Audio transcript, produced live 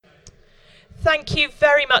Thank you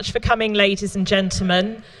very much for coming, ladies and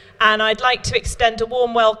gentlemen. And I'd like to extend a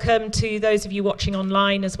warm welcome to those of you watching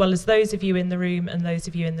online, as well as those of you in the room and those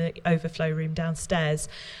of you in the overflow room downstairs.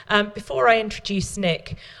 Before I introduce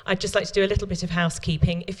Nick, I'd just like to do a little bit of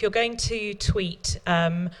housekeeping. If you're going to tweet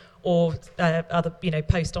or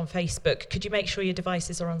post on Facebook, could you make sure your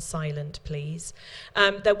devices are on silent, please?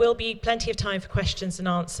 There will be plenty of time for questions and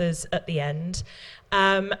answers at the end.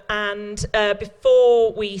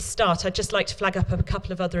 Before we start, I'd just like to flag up a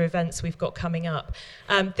couple of other events we've got coming up.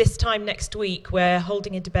 This time next week, we're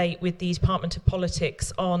holding a debate with the Department of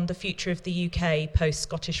Politics on the future of the UK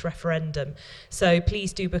post-Scottish referendum. So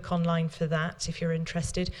please do book online for that if you're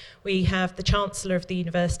interested. We have the Chancellor of the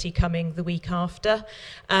University coming the week after.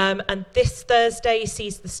 And this Thursday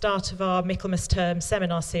sees the start of our Michaelmas Term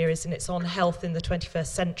seminar series, and it's on health in the 21st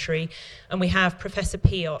century. And we have Professor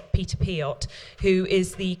Peter Piot, who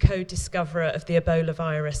is the co-discoverer of the Ebola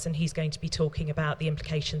virus, and he's going to be talking about the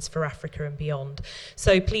implications for Africa and beyond.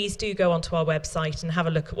 So please do go onto our website and have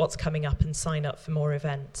a look at what's coming up and sign up for more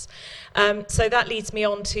events. So that leads me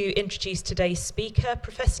on to introduce today's speaker.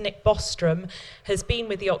 Professor Nick Bostrom has been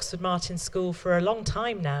with the Oxford Martin School for a long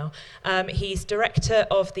time now. He's director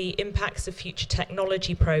of the Impacts of Future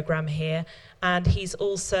Technology programme here, and he's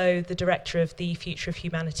also the director of the Future of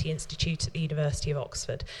Humanity Institute at the University of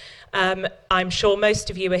Oxford. I'm sure most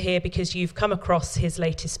of you are here because you've come across his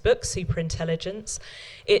latest book, Superintelligence.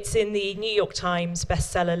 It's in the New York Times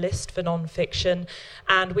bestseller list for non-fiction,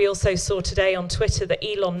 and we also saw today on Twitter that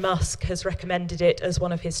Elon Musk has recommended it as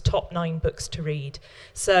one of his top 9 books to read.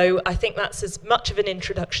 So I think that's as much of an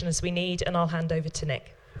introduction as we need, and I'll hand over to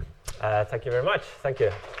Nick. Thank you very much. Thank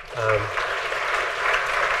you.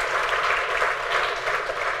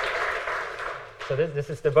 So this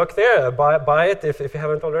is the book there. Buy it if you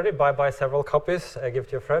haven't already. Buy several copies. Give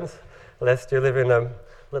to your friends, lest you live in a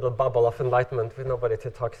little bubble of enlightenment with nobody to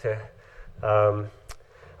talk to.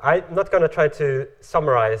 I'm not going to try to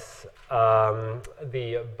summarize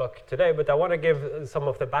the book today, but I want to give some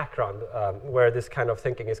of the background where this kind of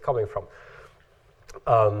thinking is coming from.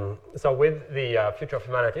 So with the Future of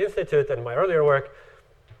Humanity Institute and my earlier work,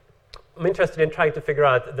 I'm interested in trying to figure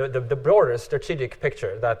out the broader strategic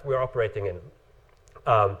picture that we're operating in.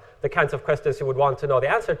 The kinds of questions you would want to know the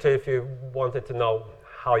answer to if you wanted to know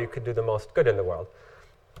how you could do the most good in the world.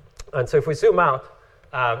 And so if we zoom out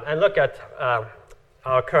and look at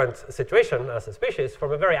our current situation as a species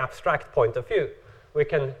from a very abstract point of view, we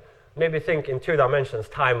can maybe think in 2 dimensions,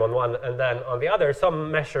 time on one and then on the other, some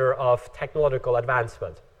measure of technological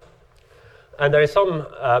advancement. And there is some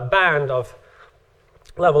band of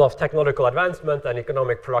level of technological advancement and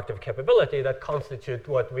economic productive capability that constitute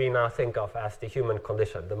what we now think of as the human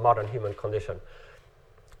condition, the modern human condition.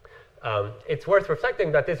 It's worth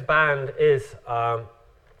reflecting that this band is a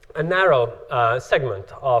narrow segment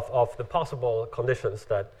of the possible conditions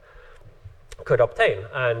that could obtain.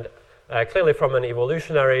 And clearly from an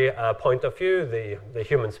evolutionary point of view, the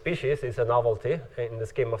human species is a novelty in the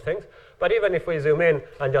scheme of things. But even if we zoom in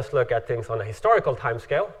and just look at things on a historical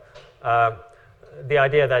timescale, the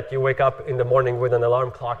idea that you wake up in the morning with an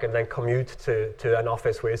alarm clock and then commute to an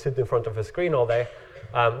office where you sit in front of a screen all day,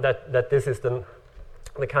 that this is the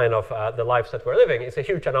kind of the lives that we're living is a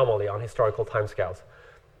huge anomaly on historical timescales.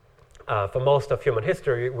 For most of human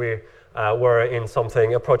history, we were in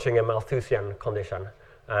something approaching a Malthusian condition,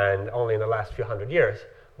 and only in the last few hundred years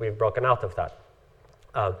we've broken out of that.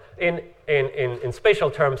 In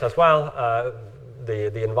spatial terms as well,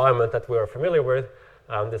 the environment that we're familiar with,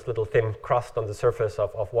 this little thin crust on the surface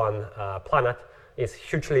of one planet, is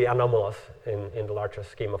hugely anomalous in the larger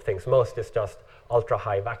scheme of things. Most is just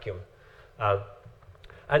ultra-high vacuum.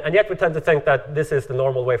 And yet we tend to think that this is the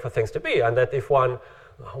normal way for things to be, and that if one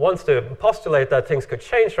wants to postulate that things could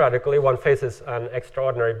change radically, one faces an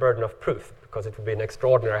extraordinary burden of proof, because it would be an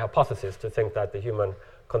extraordinary hypothesis to think that the human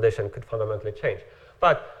condition could fundamentally change.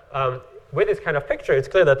 But with this kind of picture, it's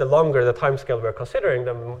clear that the longer the timescale we're considering,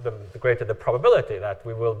 the greater the probability that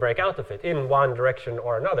we will break out of it in one direction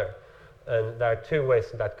or another. And there are 2 ways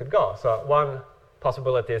that could go. So one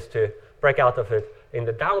possibility is to break out of it in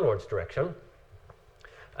the downwards direction.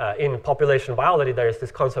 In population biology, there is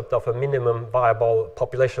this concept of a minimum viable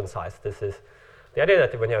population size. This is the idea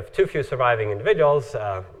that when you have too few surviving individuals,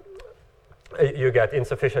 you get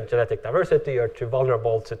insufficient genetic diversity, you're too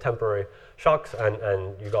vulnerable to temporary shocks,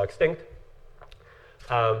 and you go extinct.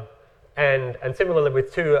 And similarly,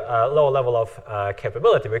 with too low level of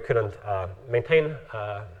capability, we couldn't maintain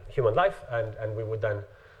human life, and we would then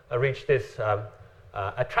reach this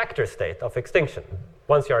attractor state of extinction.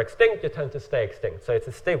 Once you're extinct, you tend to stay extinct. So it's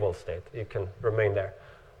a stable state. You can remain there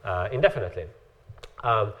indefinitely.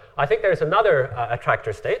 I think there's another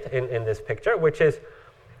attractor state in this picture, which is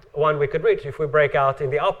one we could reach if we break out in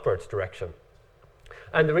the outwards direction.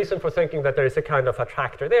 And the reason for thinking that there is a kind of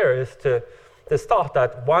attractor there is this thought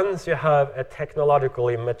that once you have a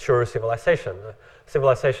technologically mature civilization, a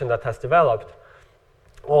civilization that has developed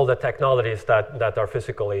all the technologies that are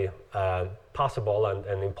physically possible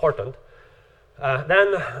and important,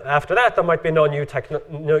 then after that there might be no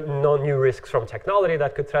new risks from technology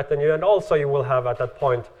that could threaten you, and also you will have at that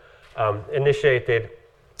point initiated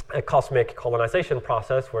a cosmic colonization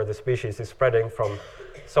process where the species is spreading from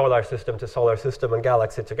solar system to solar system and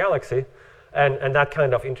galaxy to galaxy, and that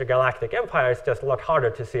kind of intergalactic empire is just a lot harder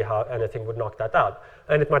to see how anything would knock that out,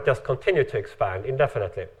 and it might just continue to expand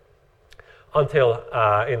indefinitely until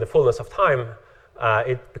in the fullness of time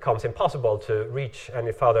it becomes impossible to reach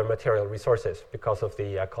any further material resources because of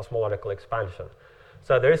the cosmological expansion.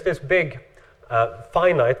 So there is this big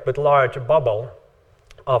finite but large bubble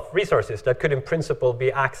of resources that could in principle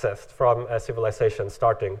be accessed from a civilization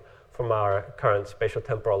starting from our current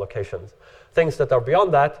spatial-temporal locations. Things that are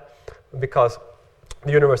beyond that, because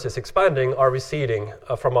the universe is expanding, are receding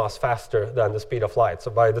from us faster than the speed of light.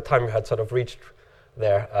 So by the time we had sort of reached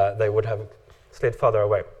there, they would have slid further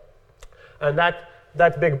away. And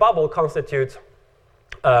that big bubble constitutes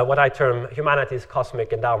what I term humanity's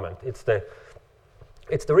cosmic endowment. It's the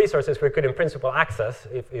resources we could in principle access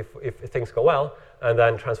if things go well, and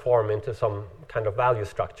then transform into some kind of value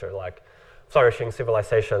structure, like flourishing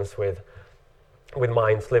civilizations with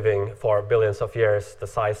minds living for billions of years, the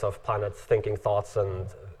size of planets, thinking thoughts and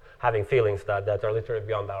having feelings that are literally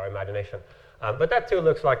beyond our imagination. But that too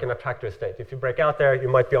looks like an attractor state. If you break out there, you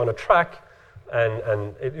might be on a track,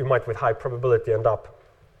 and you might with high probability end up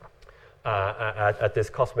at this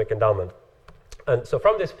cosmic endowment. And so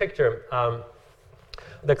from this picture,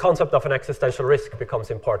 the concept of an existential risk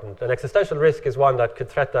becomes important. An existential risk is one that could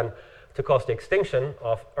threaten to cause the extinction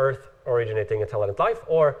of Earth-originating intelligent life,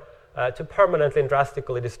 or to permanently and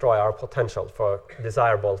drastically destroy our potential for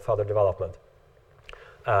desirable further development.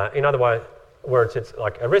 In other words, it's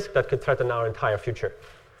like a risk that could threaten our entire future.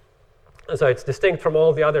 So it's distinct from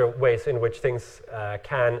all the other ways in which things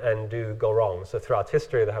can and do go wrong. So throughout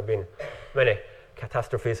history, there have been many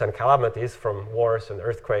catastrophes and calamities, from wars and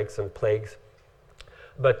earthquakes and plagues.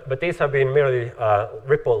 But these have been merely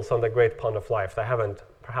ripples on the great pond of life. They haven't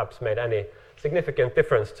perhaps made any significant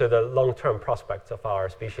difference to the long-term prospects of our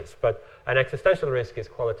species. But an existential risk is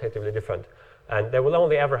qualitatively different. And there will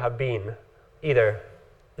only ever have been either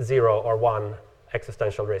 0 or 1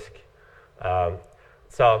 existential risk.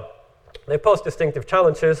 So they pose distinctive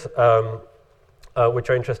challenges, which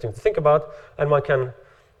are interesting to think about, and one can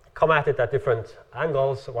come at it at different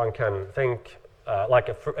angles. One can think like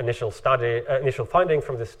an initial finding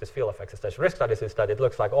from this field of existential risk studies is that it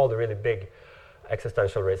looks like all the really big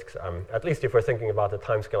existential risks, at least if we're thinking about the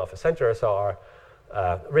timescale of a century or so, are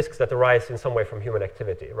risks that arise in some way from human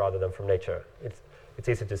activity rather than from nature. It's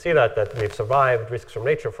easy to see that we've survived risks from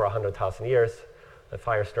nature for 100,000 years,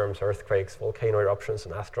 firestorms, earthquakes, volcano eruptions,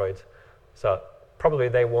 and asteroids. So probably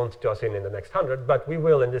they won't do us in the next 100, but we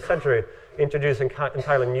will in this century introduce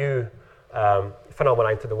entirely new phenomena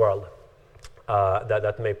into the world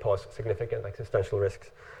that may pose significant existential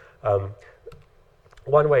risks.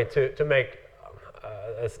 One way to make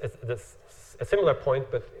a similar point,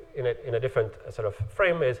 but in a different sort of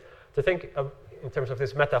frame, is to think of, in terms of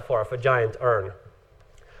this metaphor of a giant urn,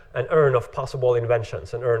 an urn of possible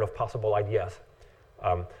inventions, an urn of possible ideas.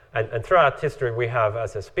 And throughout history, we have,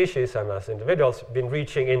 as a species and as individuals, been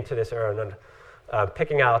reaching into this urn and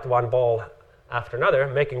picking out one ball after another,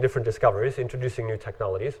 making different discoveries, introducing new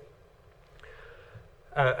technologies.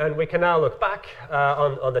 And we can now look back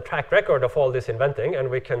on the track record of all this inventing, and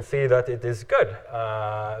we can see that it is good.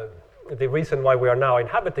 The reason why we are now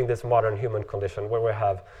inhabiting this modern human condition, where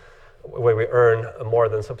we earn more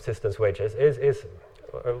than subsistence wages, is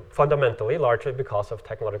fundamentally largely because of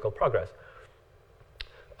technological progress.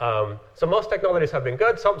 So most technologies have been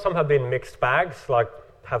good. Some have been mixed bags, like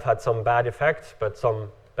have had some bad effects, but some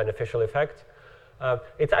beneficial effects.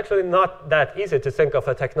 It's actually not that easy to think of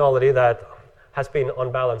a technology that has been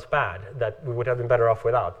on balance bad, that we would have been better off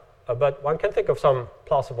without. But one can think of some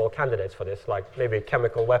plausible candidates for this, like maybe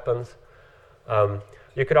chemical weapons.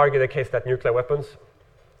 You could argue the case that nuclear weapons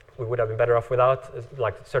we would have been better off without,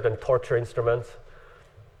 like certain torture instruments.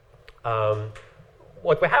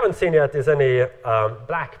 What we haven't seen yet is any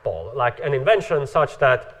black ball, like an invention such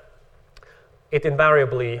that it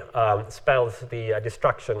invariably spells the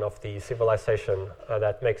destruction of the civilization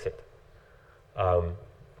that makes it.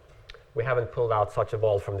 We haven't pulled out such a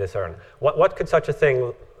ball from this urn. What could such a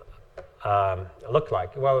thing look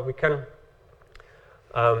like? Well, we can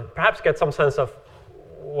perhaps get some sense of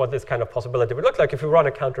what this kind of possibility would look like if we run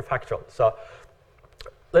a counterfactual. So a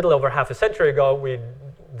little over half a century ago, we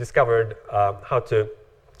discovered how to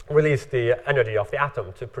release the energy of the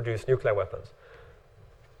atom to produce nuclear weapons.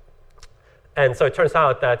 And so it turns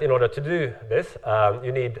out that in order to do this,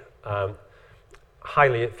 you need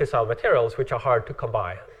highly fissile materials which are hard to come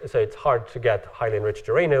by. So it's hard to get highly enriched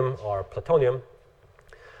uranium or plutonium,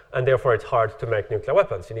 and therefore it's hard to make nuclear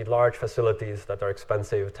weapons. You need large facilities that are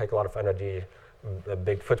expensive, take a lot of energy, a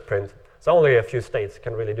big footprint. So only a few states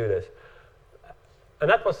can really do this. And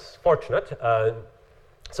that was fortunate.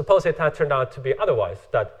 Suppose it had turned out to be otherwise,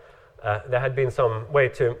 that there had been some way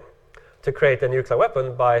to create a nuclear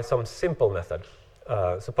weapon by some simple method.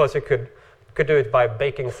 Suppose you could do it by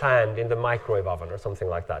baking sand in the microwave oven or something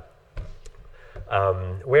like that.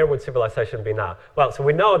 Where would civilization be now? Well, so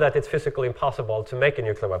we know that it's physically impossible to make a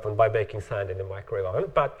nuclear weapon by baking sand in the microwave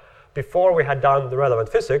oven, but before we had done the relevant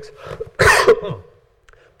physics,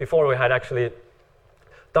 before we had actually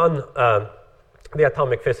done the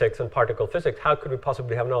atomic physics and particle physics, how could we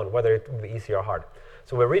possibly have known whether it would be easy or hard?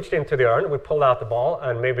 So we reached into the urn, we pulled out the ball,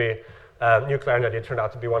 and maybe nuclear energy turned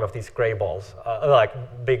out to be one of these gray balls, like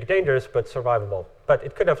big dangers, but survivable. But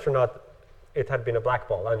it could have turned out it had been a black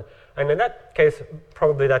ball. And in that case,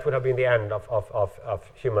 probably that would have been the end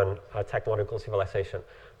of human technological civilization.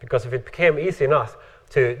 Because if it became easy enough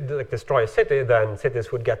to destroy a city, then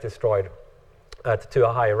cities would get destroyed to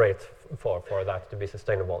a higher rate for that to be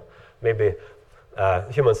sustainable. Maybe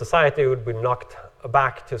human society would be knocked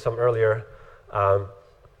back to some earlier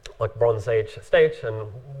like Bronze Age stage, and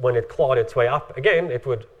when it clawed its way up again, it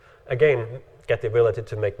would again get the ability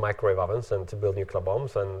to make microwave ovens and to build nuclear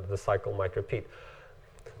bombs, and the cycle might repeat.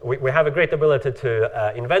 We have a great ability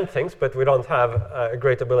to invent things, but we don't have a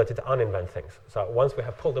great ability to uninvent things. So once we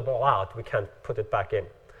have pulled the ball out, we can't put it back in.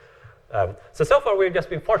 So far we've just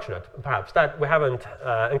been fortunate, perhaps, that we haven't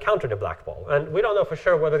encountered a black ball. And we don't know for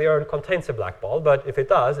sure whether the urn contains a black ball, but if it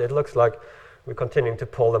does, it looks like we're continuing to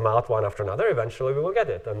pull them out one after another. Eventually we will get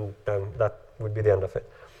it, and then that would be the end of it.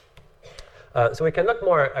 So we can look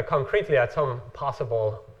more concretely at some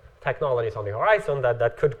possible technologies on the horizon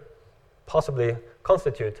that could possibly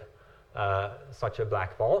constitute such a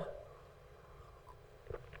black ball.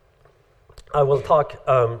 I will talk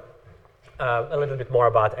a little bit more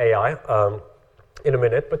about AI in a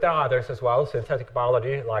minute, but there are others as well. Synthetic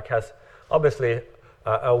biology has obviously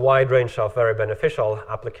a wide range of very beneficial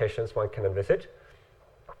applications one can envisage,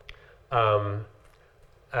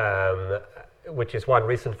 which is one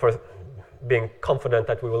reason for being confident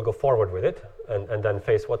that we will go forward with it and then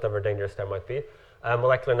face whatever dangers there might be.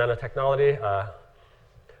 Molecular nanotechnology,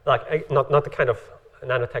 not the kind of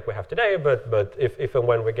nanotech we have today, but if and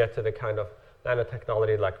when we get to the kind of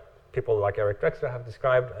nanotechnology like people like Eric Drexler have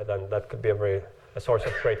described, then that could be a source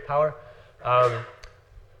of great power.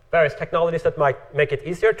 Various technologies that might make it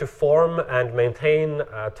easier to form and maintain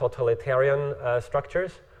totalitarian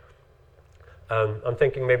structures. I'm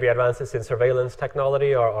thinking maybe advances in surveillance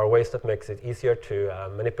technology or ways that makes it easier to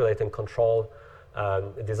manipulate and control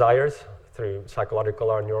desires through psychological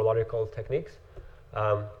or neurological techniques.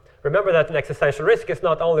 Remember that an existential risk is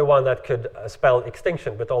not only one that could spell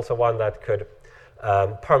extinction, but also one that could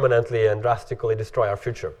permanently and drastically destroy our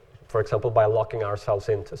future. For example, by locking ourselves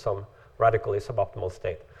into some radically suboptimal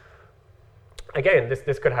state. Again,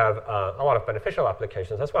 this could have a lot of beneficial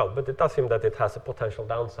applications as well, but it does seem that it has a potential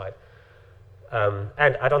downside.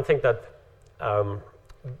 And I don't think that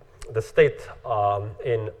the state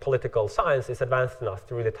in political science is advanced enough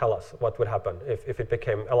to really tell us what would happen if it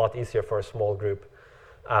became a lot easier for a small group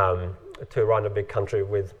to run a big country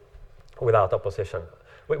without opposition.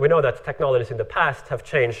 We know that technologies in the past have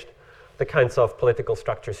changed the kinds of political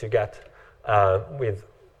structures you get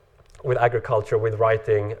with agriculture, with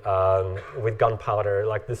writing, with gunpowder.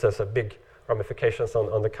 This has a big ramifications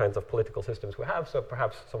on the kinds of political systems we have, so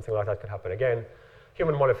perhaps something like that could happen again.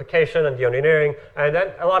 Human modification and geoengineering, and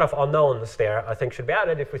then a lot of unknowns there I think should be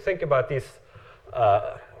added. If we think about these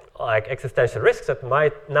existential risks that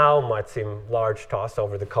might seem large to us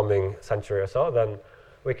over the coming century or so, then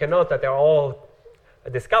we can note that they're all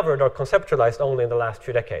discovered or conceptualized only in the last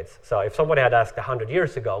few decades. So if somebody had asked 100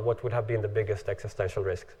 years ago what would have been the biggest existential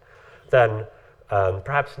risks, then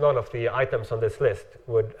perhaps none of the items on this list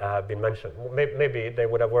would have been mentioned. Maybe they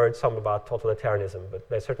would have worried some about totalitarianism, but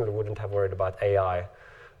they certainly wouldn't have worried about AI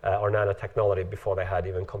or nanotechnology before they had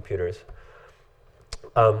even computers.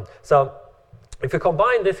 So if you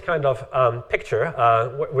combine this kind of picture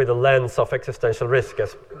with a lens of existential risk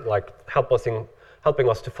as helping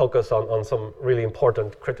us to focus on some really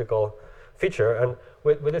important critical feature, and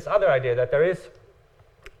with this other idea that there is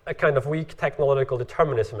a kind of weak technological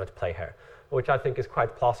determinism at play here, which I think is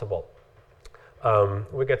quite plausible.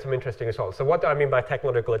 We get some interesting results. So what do I mean by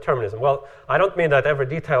technological determinism? Well, I don't mean that every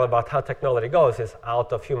detail about how technology goes is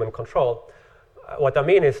out of human control. What I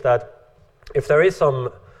mean is that if there is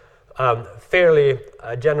some fairly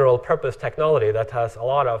general purpose technology that has a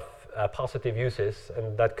lot of positive uses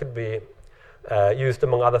and that could be used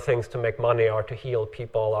among other things to make money or to heal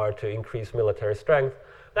people or to increase military strength,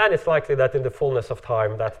 then it's likely that in the fullness of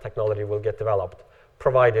time that technology will get developed,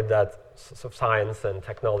 provided that science and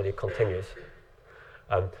technology continues.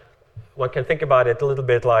 One can think about it a little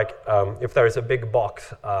bit like if there is a big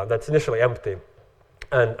box that's initially empty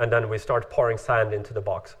and then we start pouring sand into the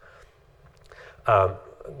box.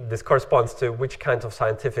 This corresponds to which kinds of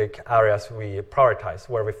scientific areas we prioritize,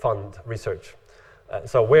 where we fund research.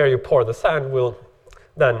 So where you pour the sand will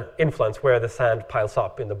then influence where the sand piles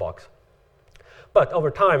up in the box. But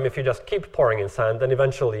over time, if you just keep pouring in sand, then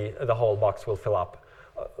eventually the whole box will fill up,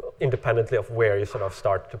 independently of where you sort of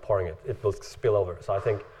start to pouring it. It will spill over. So I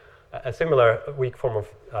think a similar weak form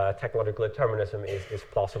of technological determinism is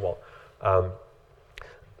plausible.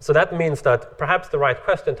 So that means that perhaps the right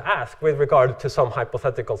question to ask with regard to some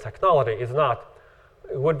hypothetical technology is not,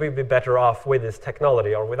 would we be better off with this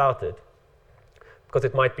technology or without it? Because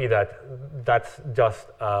it might be that that's just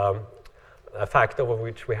a fact over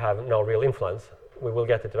which we have no real influence. We will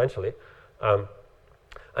get it eventually. And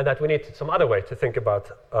that we need some other way to think about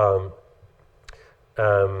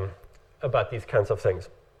these kinds of things.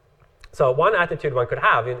 So one attitude one could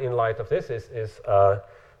have in light of this is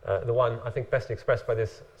the one I think best expressed by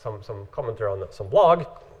this some commenter on some blog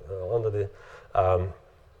under the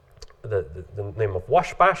name of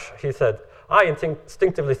Washbash. He said, "I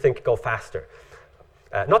instinctively think go faster.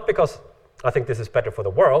 Not because I think this is better for the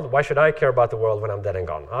world. Why should I care about the world when I'm dead and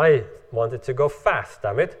gone? I want it to go fast,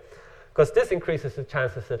 damn it. Because this increases the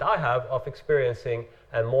chances that I have of experiencing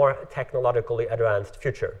a more technologically advanced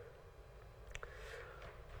future."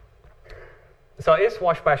 So is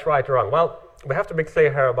Washbash right or wrong? Well, we have to be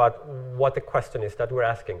clear here about what the question is that we're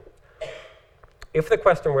asking. If the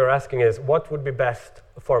question we're asking is, what would be best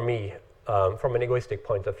for me from an egoistic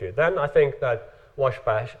point of view, then I think that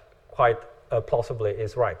Washbash quite plausibly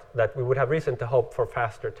is right, that we would have reason to hope for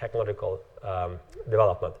faster technological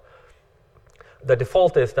development. The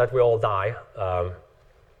default is that we all die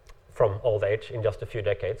from old age in just a few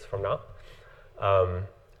decades from now.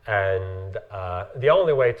 And the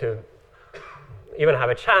only way to even have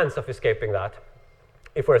a chance of escaping that,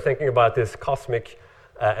 if we're thinking about this cosmic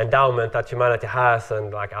endowment that humanity has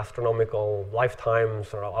and like astronomical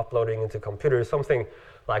lifetimes or uploading into computers, something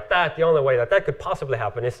like that, the only way that that could possibly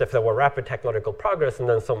happen is if there were rapid technological progress and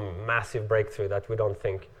then some massive breakthrough that we don't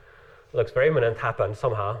think looks very imminent happen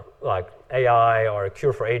somehow, like AI or a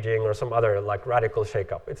cure for aging or some other like radical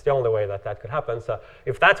shakeup. It's the only way that that could happen. So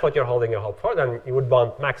if that's what you're holding your hope for, then you would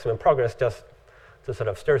want maximum progress just to sort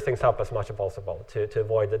of stir things up as much as possible to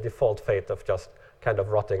avoid the default fate of just kind of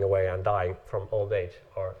rotting away and dying from old age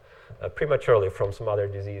or prematurely from some other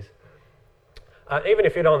disease. Even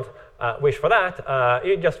if you don't wish for that,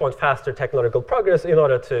 you just want faster technological progress in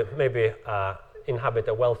order to maybe inhabit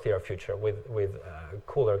a wealthier future with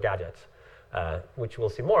cooler gadgets, which we'll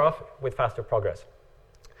see more of with faster progress.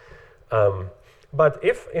 But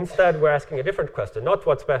if instead we're asking a different question, not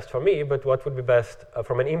what's best for me, but what would be best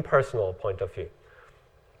from an impersonal point of view,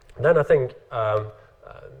 then I think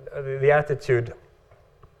the attitude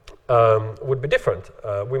would be different.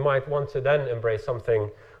 We might want to then embrace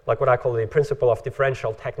something like what I call the principle of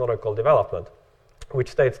differential technological development, which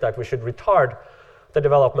states that we should retard the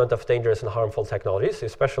development of dangerous and harmful technologies,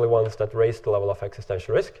 especially ones that raise the level of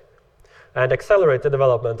existential risk, and accelerate the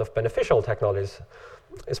development of beneficial technologies,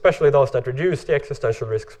 especially those that reduce the existential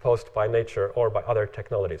risks posed by nature or by other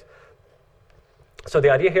technologies. So the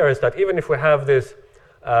idea here is that even if we have this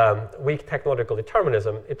weak technological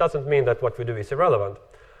determinism, it doesn't mean that what we do is irrelevant.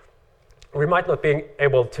 We might not be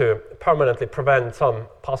able to permanently prevent some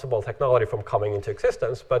possible technology from coming into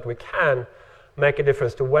existence, but we can make a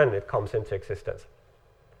difference to when it comes into existence.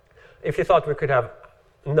 If you thought we could have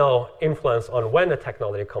no influence on when a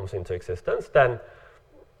technology comes into existence, then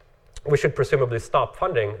we should presumably stop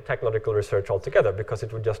funding technological research altogether, because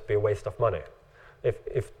it would just be a waste of money.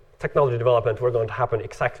 If technology development were going to happen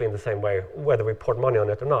exactly in the same way, whether we poured money on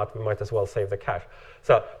it or not, we might as well save the cash.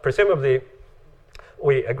 So presumably,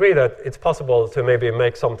 we agree that it's possible to maybe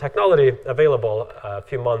make some technology available a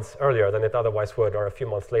few months earlier than it otherwise would, or a few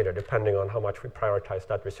months later, depending on how much we prioritize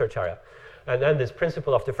that research area. And then this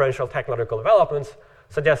principle of differential technological developments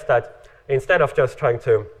suggests that instead of just trying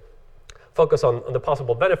to focus on the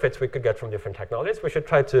possible benefits we could get from different technologies, we should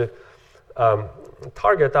try to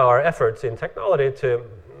target our efforts in technology to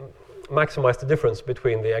maximize the difference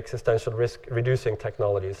between the existential risk reducing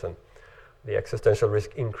technologies and the existential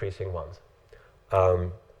risk increasing ones.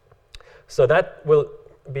 So that will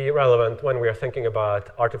be relevant when we are thinking about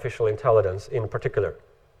artificial intelligence in particular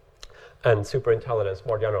and superintelligence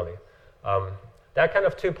more generally. There are kind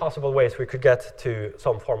of two possible ways we could get to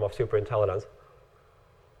some form of superintelligence.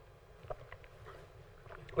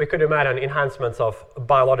 We could imagine enhancements of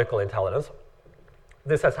biological intelligence.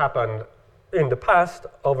 This has happened in the past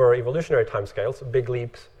over evolutionary timescales, big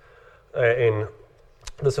leaps in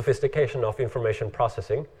the sophistication of information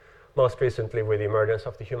processing, most recently with the emergence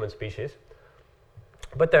of the human species.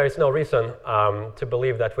 But there is no reason to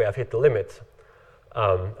believe that we have hit the limits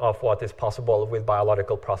of what is possible with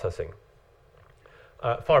biological processing.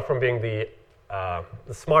 Far from being the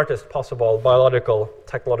smartest possible biological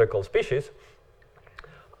technological species,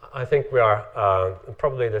 I think we are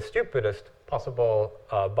probably the stupidest possible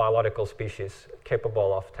biological species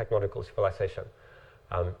capable of technological civilization.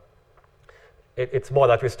 It's more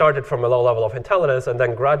that we started from a low level of intelligence and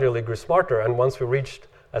then gradually grew smarter, and once we reached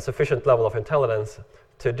a sufficient level of intelligence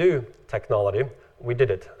to do technology, we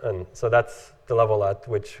did it. And so that's the level at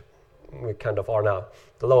which we kind of are now,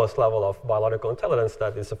 the lowest level of biological intelligence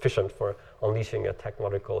that is sufficient for unleashing a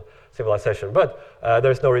technological civilization. But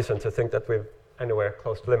there's no reason to think that we've anywhere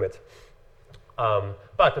close to limits.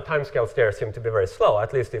 But the timescales there seem to be very slow,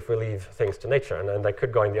 at least if we leave things to nature, and they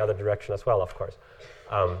could go in the other direction as well, of course.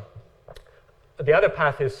 The other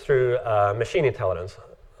path is through machine intelligence.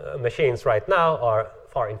 Machines right now are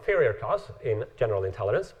far inferior to us in general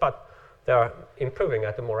intelligence, but they are improving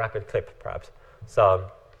at a more rapid clip, perhaps. So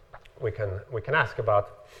we can ask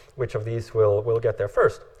about which of these will get there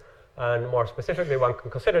first. And more specifically, one can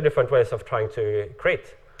consider different ways of trying to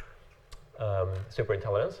create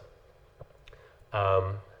superintelligence.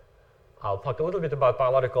 I'll talk a little bit about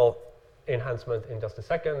biological enhancement in just a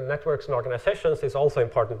second. Networks and organizations is also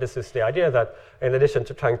important. This is the idea that in addition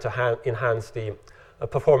to trying to enhance the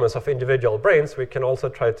performance of individual brains, we can also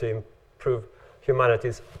try to improve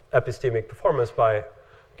humanity's epistemic performance by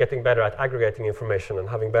getting better at aggregating information and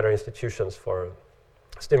having better institutions for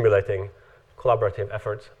stimulating collaborative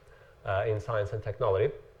efforts in science and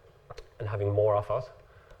technology and having more of us.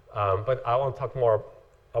 But I won't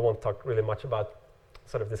talk really much about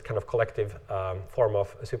sort of this kind of collective form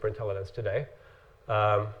of superintelligence today.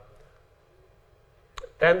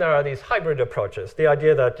 Then there are these hybrid approaches, the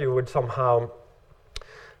idea that you would somehow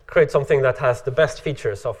create something that has the best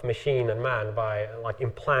features of machine and man by like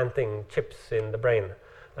implanting chips in the brain.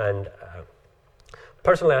 And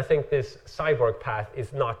personally, I think this cyborg path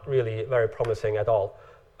is not really very promising at all,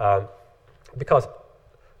 because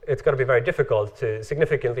it's going to be very difficult to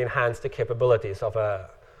significantly enhance the capabilities of a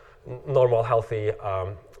normal, healthy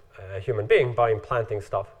human being by implanting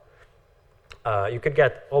stuff. You could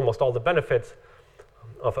get almost all the benefits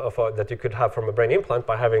that you could have from a brain implant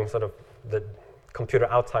by having sort of the computer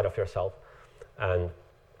outside of yourself. And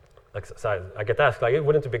so I get asked, like,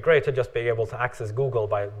 wouldn't it be great to just be able to access Google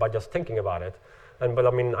by just thinking about it? But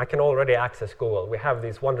I mean, I can already access Google. We have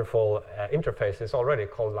these wonderful interfaces already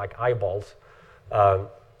called like eyeballs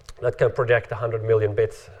that can project 100 million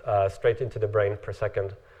bits straight into the brain per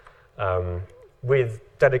second with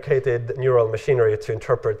dedicated neural machinery to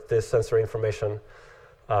interpret this sensory information.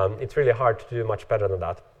 It's really hard to do much better than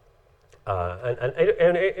that.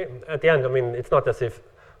 And at the end, I mean, it's not as if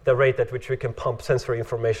the rate at which we can pump sensory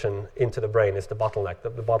information into the brain is the bottleneck.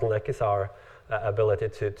 The bottleneck is our ability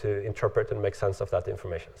to interpret and make sense of that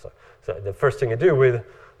information. So the first thing you do with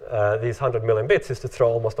these 100 million bits is to throw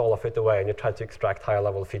almost all of it away, and you try to extract higher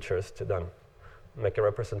level features to then make a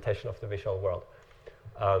representation of the visual world.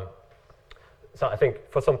 So I think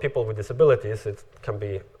for some people with disabilities, it can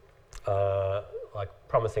be like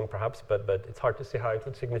promising perhaps, but it's hard to see how it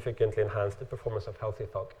would significantly enhance the performance of healthy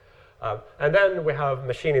folk. And then we have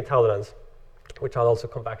machine intelligence, which I'll also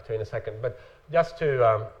come back to in a second. But just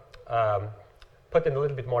to put in a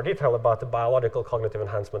little bit more detail about the biological cognitive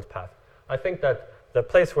enhancement path, I think that the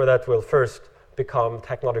place where that will first become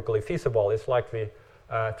technologically feasible is likely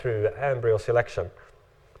through embryo selection.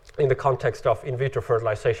 In the context of in vitro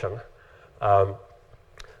fertilization, a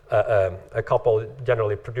couple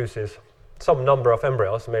generally produces some number of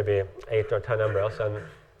embryos, maybe 8 or 10 embryos, and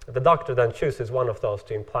the doctor then chooses one of those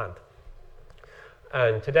to implant.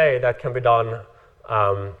 And today that can be done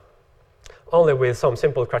only with some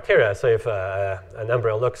simple criteria. So if an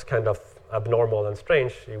embryo looks kind of abnormal and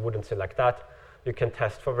strange, you wouldn't select that. You can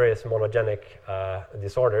test for various monogenic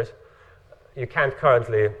disorders. You can't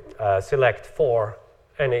currently select for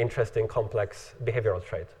any interesting complex behavioral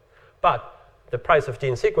trait. But the price of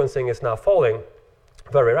gene sequencing is now falling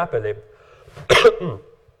very rapidly.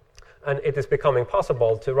 And it is becoming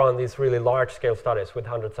possible to run these really large-scale studies with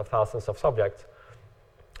hundreds of thousands of subjects,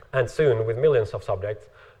 and soon with millions of subjects,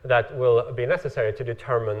 that will be necessary to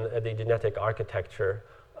determine the genetic architecture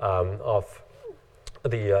of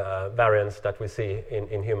the variants that we see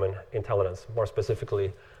in human intelligence, more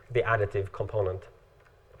specifically the additive component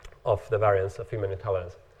of the variants of human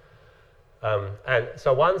intelligence. And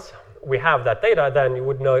so once we have that data, then you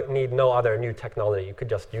would need no other new technology. You could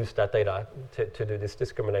just use that data to do this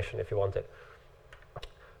discrimination if you wanted.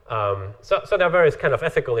 So there are various kind of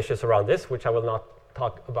ethical issues around this, which I will not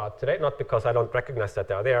talk about today, not because I don't recognize that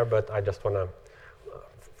they are there, but I just want to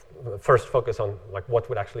first focus on like what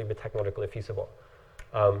would actually be technologically feasible.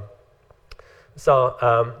 There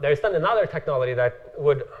is then another technology that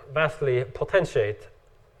would vastly potentiate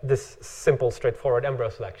this simple, straightforward embryo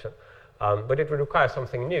selection, but it would require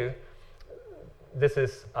something new. This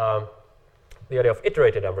is the idea of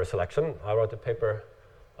iterated embryo selection. I wrote a paper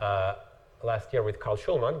last year with Carl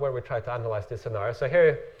Schulman where we tried to analyze this scenario. So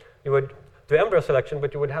here you would do embryo selection,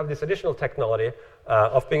 but you would have this additional technology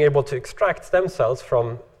of being able to extract stem cells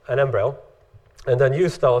from an embryo and then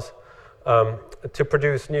use those to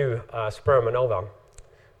produce new sperm and ova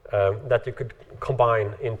that you could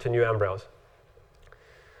combine into new embryos,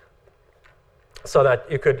 so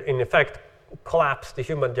that you could, in effect, collapse the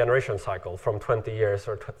human generation cycle from 20 years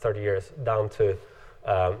or 30 years down to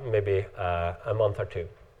maybe a month or two.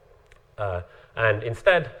 And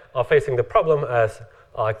instead of facing the problem as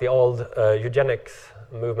like the old eugenics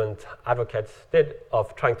movement advocates did,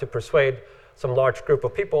 of trying to persuade some large group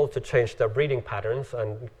of people to change their breeding patterns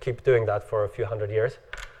and keep doing that for a few hundred years,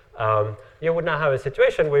 you would now have a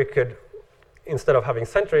situation where you could, instead of having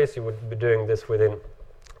centuries, you would be doing this within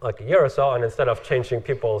like a year or so, and instead of changing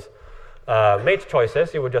people's mate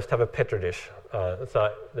choices, you would just have a petri dish.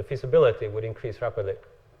 So the feasibility would increase rapidly.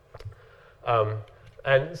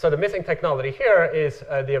 And so the missing technology here is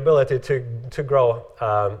the ability to grow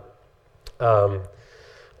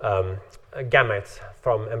gametes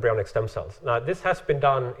from embryonic stem cells. Now, this has been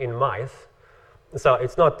done in mice, so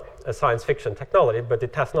it's not a science fiction technology, but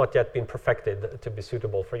it has not yet been perfected to be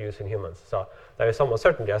suitable for use in humans. So there is some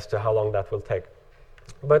uncertainty as to how long that will take.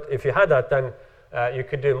 But if you had that, then you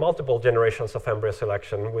could do multiple generations of embryo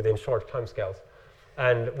selection within short timescales.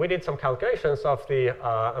 And we did some calculations of the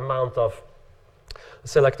amount of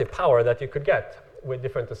selective power that you could get with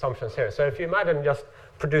different assumptions here. So if you imagine just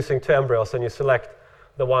producing two embryos and you select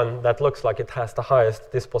the one that looks like it has the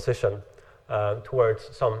highest disposition towards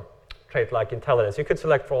some trait like intelligence, you could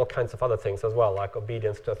select for all kinds of other things as well, like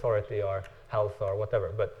obedience to authority or health or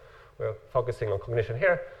whatever. But we're focusing on cognition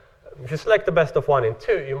here. If you select the best of 1 in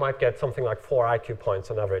 2, you might get something like 4 IQ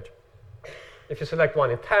points on average. If you select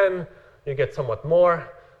 1 in 10, you get somewhat more.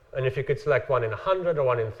 And if you could select 1 in 100 or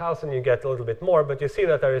 1 in 1,000, you get a little bit more. But you see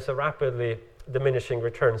that there is a rapidly diminishing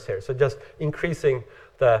returns here. So just increasing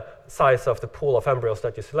the size of the pool of embryos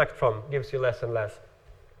that you select from gives you less and less.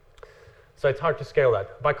 So it's hard to scale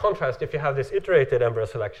that. By contrast, if you have this iterated embryo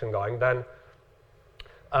selection going, then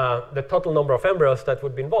the total number of embryos that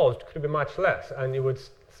would be involved could be much less, and you would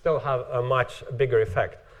still have a much bigger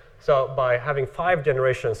effect. So by having 5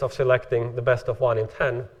 generations of selecting the best of 1 in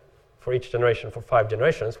 10 for each generation for 5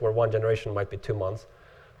 generations, where 1 generation might be 2 months,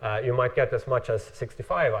 you might get as much as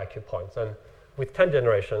 65 IQ points. And with 10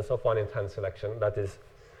 generations of 1 in 10 selection, that is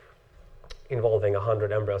involving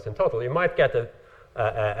 100 embryos in total, you might get a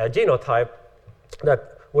genotype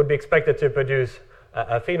that would be expected to produce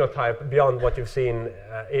a phenotype beyond what you've seen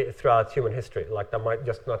throughout human history. Like there might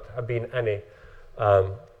just not have been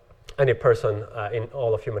any person in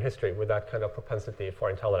all of human history with that kind of propensity for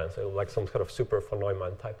intelligence, like some sort of super von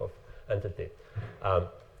Neumann type of entity.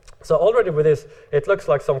 So already with this, it looks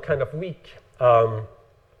like some kind of weak form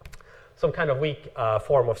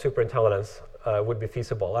of superintelligence would be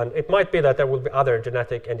feasible. And it might be that there will be other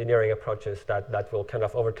genetic engineering approaches that will kind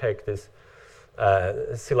of overtake this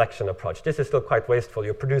selection approach. This is still quite wasteful.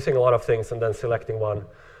 You're producing a lot of things and then selecting one.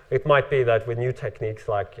 It might be that with new techniques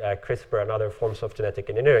like CRISPR and other forms of genetic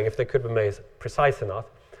engineering, if they could be made precise enough,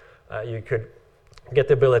 you could get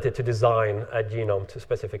the ability to design a genome to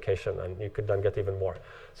specification, and you could then get even more.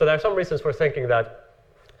 So there are some reasons for thinking that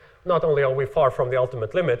not only are we far from the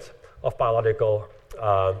ultimate limits of biological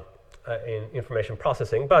in information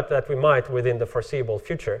processing, but that we might, within the foreseeable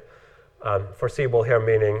future, foreseeable here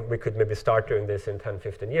meaning we could maybe start doing this in 10,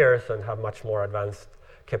 15 years and have much more advanced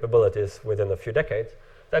capabilities within a few decades,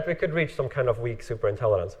 that we could reach some kind of weak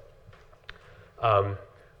superintelligence.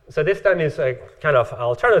 So this then is a kind of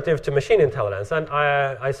alternative to machine intelligence. And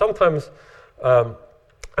I sometimes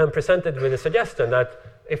I'm presented with a suggestion that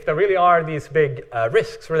if there really are these big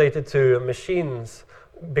risks related to machines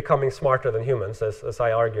becoming smarter than humans, as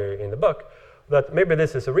I argue in the book, that maybe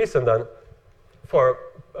this is a reason then for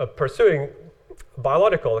pursuing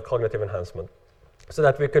biological cognitive enhancement, so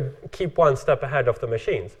that we could keep one step ahead of the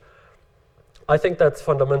machines. I think that's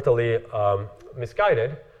fundamentally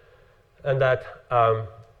misguided, and that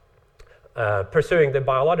pursuing the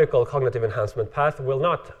biological cognitive enhancement path will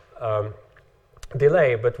not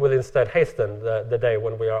delay, but will instead hasten the day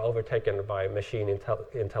when we are overtaken by machine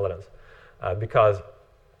intelligence. Because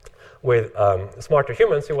with smarter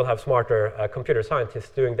humans, you will have smarter computer scientists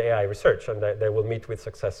doing the AI research, and they will meet with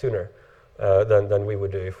success sooner than we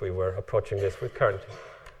would do if we were approaching this with current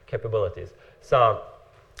capabilities. So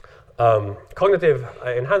cognitive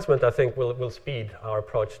enhancement, I think, will speed our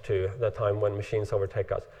approach to the time when machines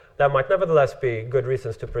overtake us. There might nevertheless be good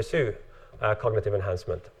reasons to pursue cognitive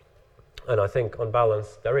enhancement. And I think, on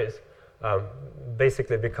balance, there is,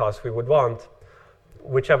 basically because we would want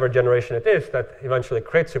whichever generation it is that eventually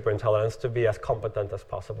creates superintelligence to be as competent as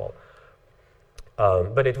possible.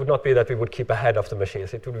 But it would not be that we would keep ahead of the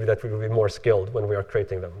machines. It would be that we would be more skilled when we are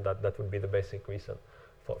creating them. That would be the basic reason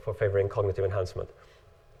for favoring cognitive enhancement.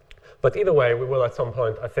 But either way, we will at some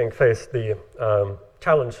point, I think, face the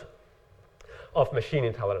challenge of machine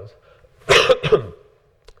intelligence.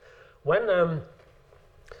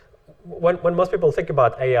 When most people think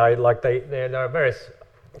about AI, like there are various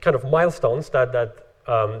kind of milestones that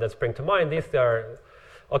spring to mind. These are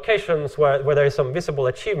occasions where there is some visible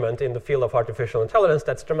achievement in the field of artificial intelligence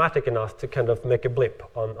that's dramatic enough to kind of make a blip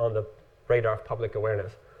on the radar of public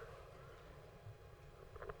awareness.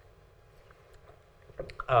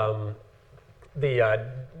 The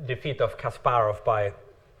defeat of Kasparov by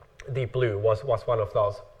Deep Blue was one of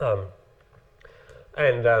those.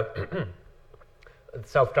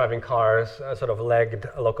 Self-driving cars, sort of legged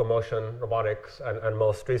locomotion, robotics, and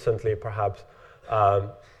most recently, perhaps,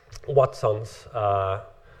 Watson's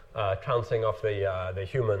trouncing of the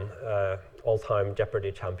human all-time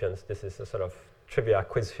Jeopardy champions. This is a sort of trivia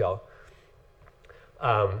quiz show.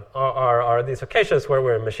 Are these occasions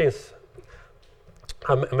where machines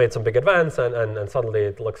have made some big advance, and suddenly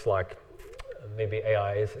it looks like maybe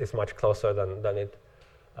AI is much closer than it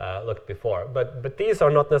looked before. But these are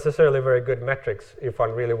not necessarily very good metrics if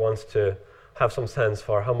one really wants to have some sense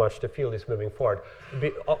for how much the field is moving forward.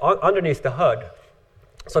 Underneath the hood,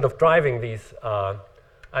 sort of driving these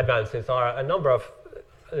advances, are a number of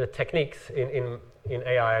techniques in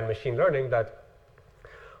AI and machine learning that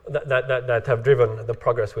have driven the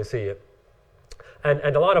progress we see.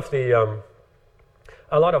 And a lot of the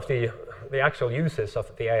actual uses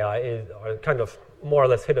of the AI are kind of more or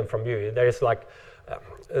less hidden from view. There is like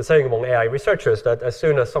a saying among AI researchers that as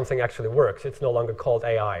soon as something actually works, it's no longer called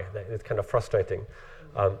AI. It's kind of frustrating.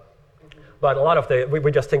 But a lot of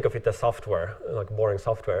we just think of it as software, like boring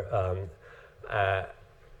software.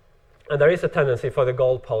 And there is a tendency for the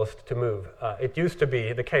goalpost to move. It used to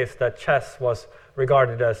be the case that chess was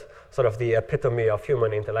regarded as sort of the epitome of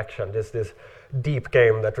human intellection, this deep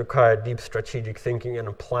game that required deep strategic thinking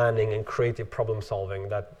and planning and creative problem solving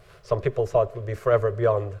that some people thought would be forever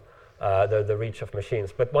beyond the reach of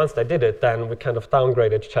machines. But once they did it, then we kind of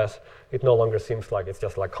downgraded chess. It no longer seems like it's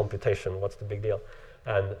just like computation. What's the big deal?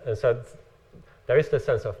 And so there is this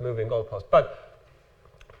sense of moving goalposts. But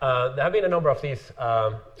there have been a number of these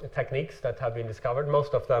techniques that have been discovered,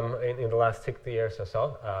 most of them in the last 60 years or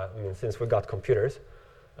so, since we got computers.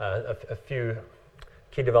 A few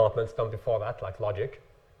key developments done before that, like logic.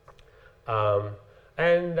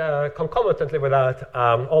 And concomitantly with that,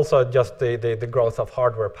 also just the growth of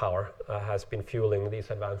hardware power has been fueling these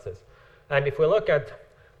advances. And if we look at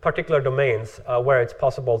particular domains where it's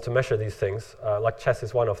possible to measure these things, like chess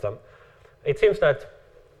is one of them, it seems that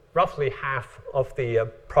roughly half of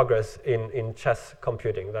the progress in chess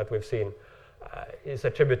computing that we've seen is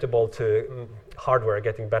attributable to hardware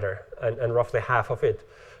getting better, and roughly half of it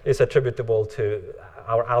is attributable to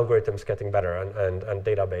our algorithms getting better and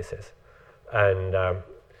databases. And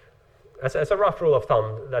as a rough rule of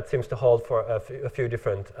thumb, that seems to hold for a few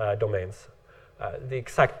different domains. The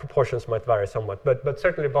exact proportions might vary somewhat, but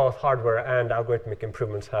certainly both hardware and algorithmic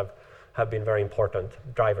improvements have been very important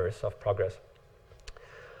drivers of progress.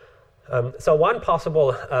 So one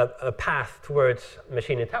possible path towards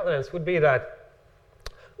machine intelligence would be that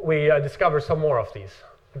we discover some more of these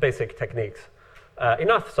basic techniques,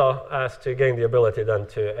 enough so as to gain the ability then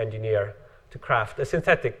to engineer, to craft a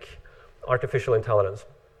synthetic artificial intelligence.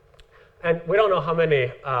 And we don't know how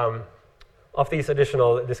many of these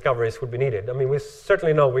additional discoveries would be needed. I mean, we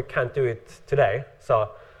certainly know we can't do it today. So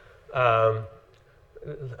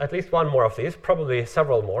at least one more of these, probably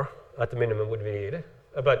several more at the minimum would be needed.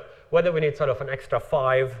 But whether we need sort of an extra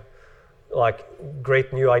 5 like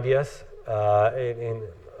great new ideas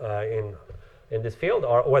in this field,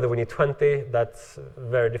 or whether we need 20, that's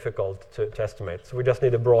very difficult to estimate. So we just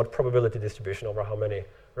need a broad probability distribution over how many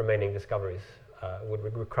remaining discoveries would be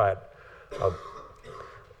required.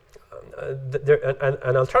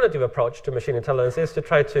 An alternative approach to machine intelligence is to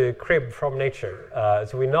try to crib from nature.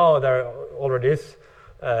 So we know there already is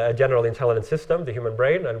a general intelligence system, the human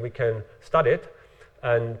brain, and we can study it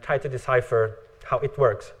and try to decipher how it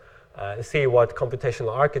works. See what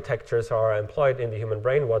computational architectures are employed in the human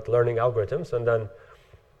brain, what learning algorithms, and then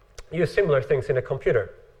use similar things in a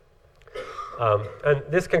computer. And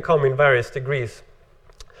this can come in various degrees.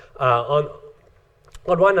 On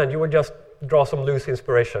one hand, you would just draw some loose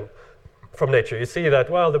inspiration from nature. You see that,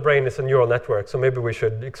 well, the brain is a neural network, so maybe we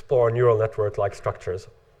should explore neural network-like structures.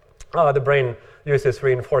 The brain uses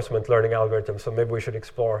reinforcement learning algorithms, so maybe we should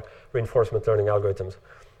explore reinforcement learning algorithms.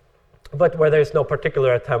 But where there is no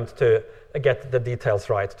particular attempt to get the details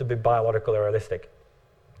right, to be biologically realistic.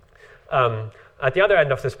 At the other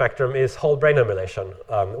end of the spectrum is whole brain emulation,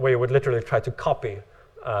 where you would literally try to copy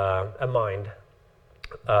a mind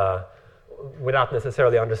without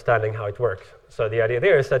necessarily understanding how it works. So the idea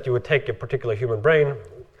there is that you would take a particular human brain,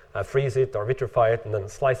 freeze it or vitrify it, and then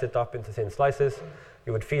slice it up into thin slices.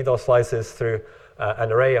 You would feed those slices through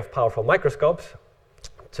an array of powerful microscopes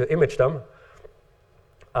to image them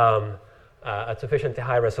at sufficiently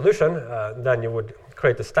high resolution. Then you would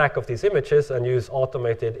create a stack of these images and use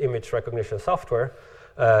automated image recognition software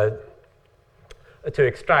to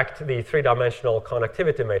extract the three-dimensional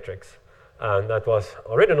connectivity matrix. That was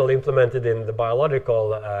originally implemented in the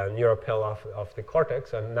biological neuropil of the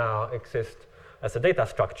cortex and now exists as a data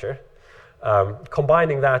structure.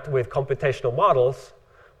 Combining that with computational models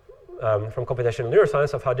from computational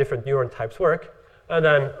neuroscience of how different neuron types work, and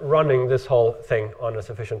then running this whole thing on a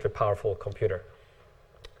sufficiently powerful computer.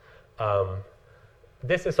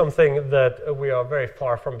 This is something that we are very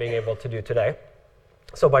far from being able to do today.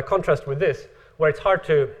 So by contrast with this, where it's hard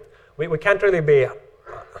to, we can't really be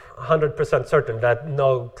 100% certain that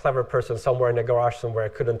no clever person somewhere in a garage somewhere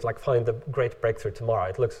couldn't like find a great breakthrough tomorrow.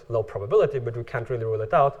 It looks low probability, but we can't really rule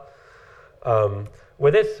it out.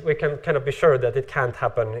 With this, we can kind of be sure that it can't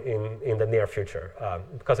happen in the near future,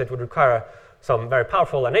 because it would require some very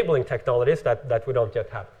powerful enabling technologies that we don't yet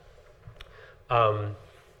have. On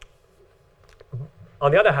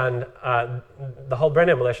the other hand, the whole brain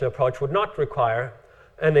emulation approach would not require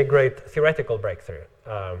any great theoretical breakthrough,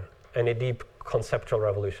 any deep conceptual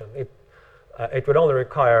revolution. It would only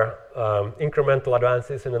require incremental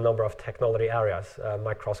advances in a number of technology areas,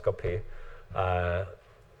 microscopy,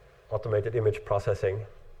 automated image processing.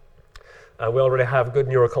 We already have good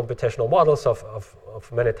neurocomputational models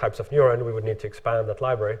of many types of neuron. We would need to expand that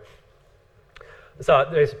library. So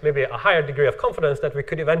there's maybe a higher degree of confidence that we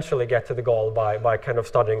could eventually get to the goal by kind of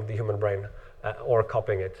studying the human brain or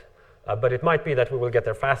copying it. But it might be that we will get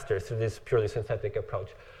there faster through this purely synthetic approach.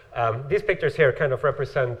 These pictures here kind of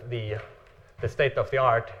represent the state of the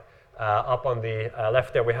art. Up on the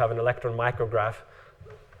left there we have an electron micrograph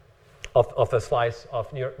of a slice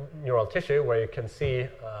of neural tissue where you can see,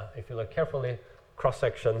 if you look carefully,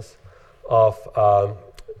 cross-sections of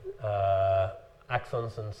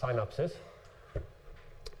axons and synapses.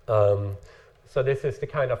 So this is the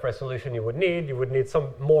kind of resolution you would need. You would need some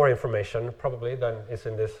more information, probably, than is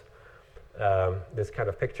in this, this kind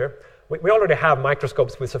of picture. We already have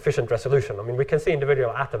microscopes with sufficient resolution. I mean, we can see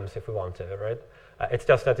individual atoms if we want to, right? It's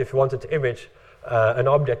just that if you wanted to image an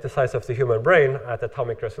object the size of the human brain at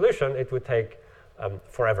atomic resolution, it would take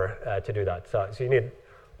forever to do that. So you need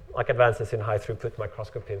like advances in high throughput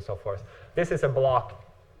microscopy and so forth. This is a block.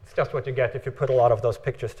 It's just what you get if you put a lot of those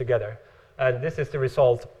pictures together. And this is the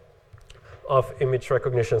result of image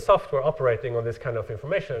recognition software operating on this kind of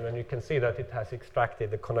information. And you can see that it has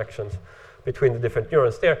extracted the connections between the different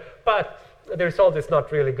neurons there. But the result is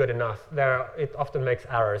not really good enough. It often makes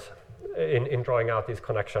errors in drawing out these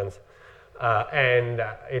connections. And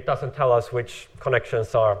it doesn't tell us which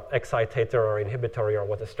connections are excitator or inhibitory or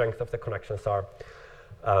what the strength of the connections are.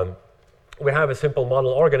 We have a simple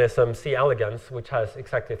model organism, C. elegans, which has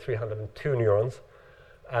exactly 302 neurons.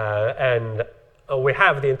 And we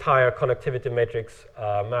have the entire connectivity matrix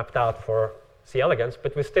mapped out for C. elegans,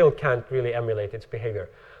 but we still can't really emulate its behavior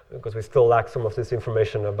because we still lack some of this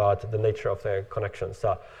information about the nature of the connections.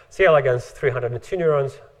 So C. elegans, 302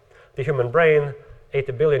 neurons. The human brain,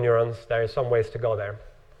 80 billion neurons. There is some ways to go there.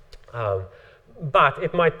 But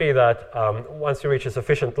it might be that once you reach a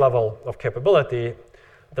sufficient level of capability,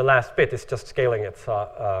 the last bit is just scaling it.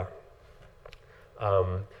 So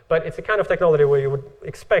But it's a kind of technology where you would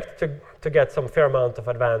expect to get some fair amount of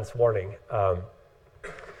advance warning.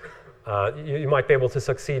 You might be able to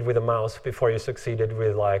succeed with a mouse before you succeeded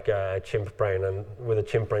with like a chimp brain, and with a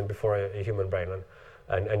chimp brain before a human brain.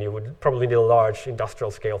 And you would probably need a large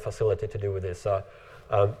industrial scale facility to do with this.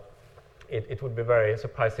 It would be very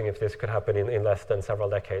surprising if this could happen in less than several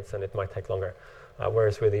decades, and it might take longer.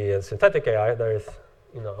 Whereas with the synthetic AI, there is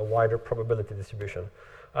a wider probability distribution.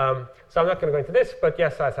 So I'm not going to go into this, but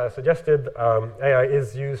yes, as I suggested, AI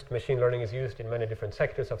is used, machine learning is used in many different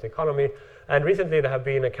sectors of the economy. And recently there have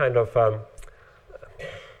been a kind of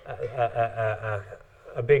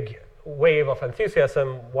a big wave of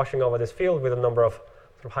enthusiasm washing over this field with a number of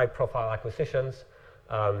sort of high-profile acquisitions.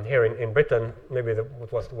 Here in Britain, maybe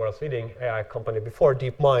what was the world's leading AI company before,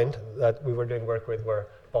 DeepMind, that we were doing work with, were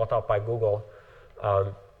bought up by Google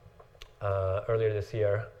earlier this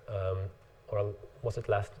year, or was it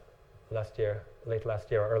last year, late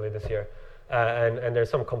last year or early this year? And there's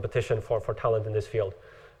some competition for talent in this field.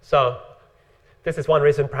 So this is one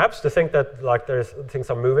reason, perhaps, to think that like things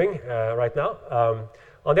are moving right now.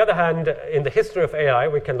 On the other hand, in the history of AI,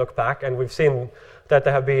 we can look back, and we've seen that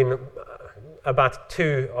there have been about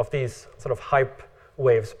 2 of these sort of hype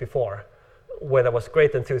waves before, where there was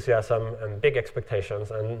great enthusiasm and big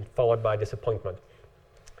expectations, and followed by disappointment.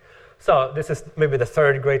 So this is maybe the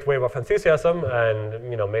 3rd great wave of enthusiasm, and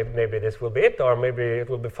maybe this will be it, or maybe it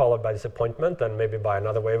will be followed by disappointment, and maybe by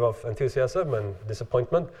another wave of enthusiasm and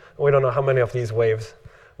disappointment. We don't know how many of these waves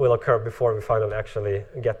will occur before we finally actually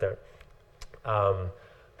get there.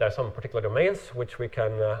 There are some particular domains which we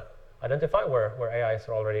can identify where AIs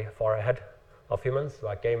are already far ahead of humans,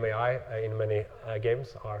 like game AI in many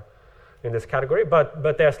games are in this category,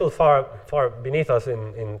 but they are still far beneath us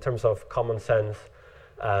in terms of common sense,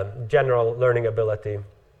 general learning ability,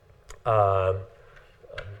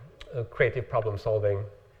 creative problem solving,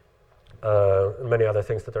 and many other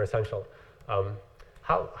things that are essential.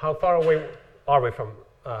 How far away are we from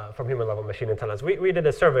human level machine intelligence? We did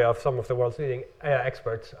a survey of some of the world's leading AI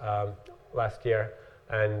experts last year,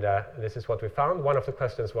 and this is what we found. One of the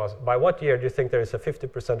questions was, by what year do you think there is a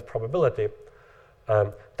 50% probability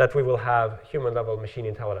that we will have human level machine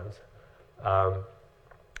intelligence?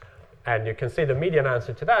 And you can see the median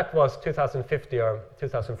answer to that was 2050 or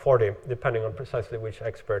 2040, depending on precisely which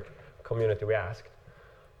expert community we asked.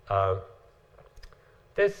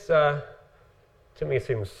 This, to me,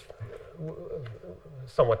 seems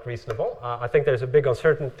somewhat reasonable. I think there's a big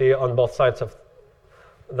uncertainty on both sides of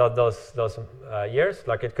those years.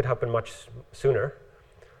 Like, it could happen much sooner,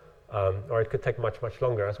 or it could take much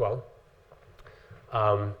longer as well.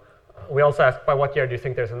 We also asked, by what year do you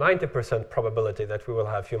think there's a 90% probability that we will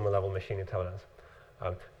have human-level machine intelligence?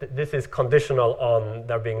 This is conditional on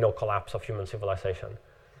there being no collapse of human civilization.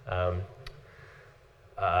 And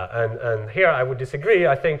here I would disagree.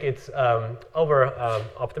 I think it's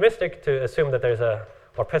over-optimistic to assume that there's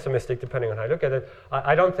or pessimistic, depending on how you look at it.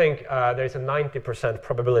 I don't think there's a 90%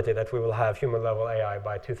 probability that we will have human-level AI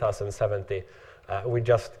by 2070. We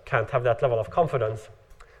just can't have that level of confidence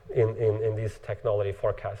in these technology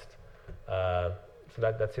forecasts. So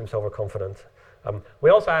that seems overconfident. We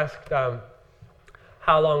also asked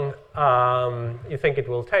how long you think it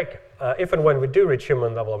will take, if and when we do reach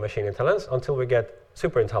human level of machine intelligence, until we get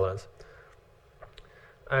superintelligence.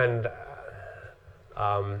 And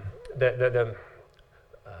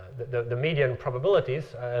the median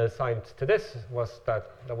probabilities assigned to this was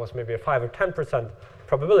that there was maybe a 5 or 10%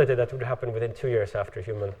 probability that would happen within 2 years after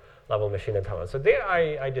human level machine intelligence. So there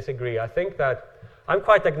I disagree. I think that I'm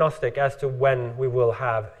quite agnostic as to when we will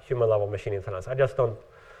have human level machine intelligence. I just don't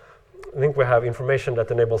think we have information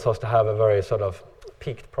that enables us to have a very sort of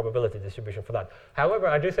peaked probability distribution for that. However,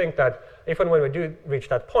 I do think that if and when we do reach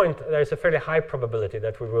that point, there is a fairly high probability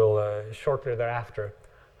that we will shortly thereafter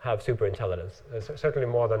have superintelligence. Certainly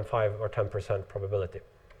more than 5 or 10% probability.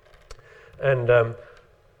 And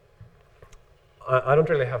I don't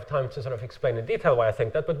really have time to sort of explain in detail why I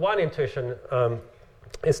think that, but one intuition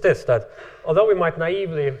is this, that although we might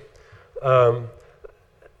naively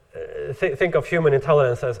think of human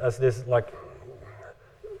intelligence as this like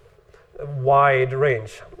wide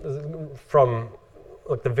range, from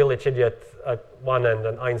like the village idiot at one end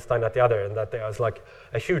and Einstein at the other, and that there's like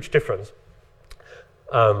a huge difference.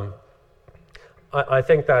 I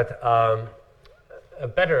think that a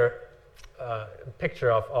better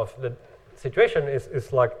picture of the situation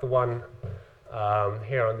is like the one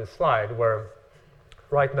here on this slide, where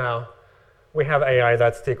right now we have AI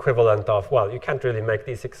that's the equivalent of, well, you can't really make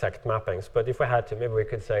these exact mappings, but if we had to, maybe we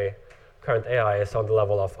could say current AI is on the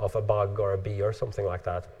level of a bug or a bee or something like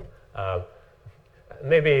that.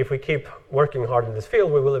 maybe if we keep working hard in this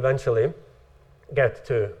field, we will eventually get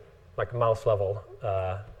to like mouse level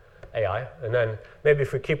AI. And then maybe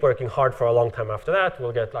if we keep working hard for a long time after that,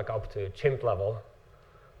 we'll get like up to chimp level.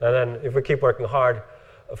 And then if we keep working hard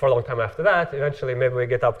for a long time after that, eventually maybe we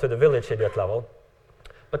get up to the village idiot level.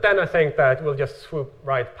 But then I think that we'll just swoop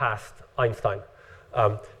right past Einstein.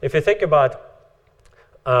 If you think about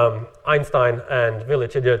Einstein and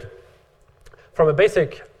village idiot, from a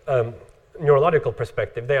basic neurological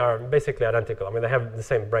perspective, they are basically identical. I mean, they have the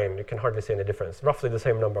same brain. You can hardly see any difference. Roughly the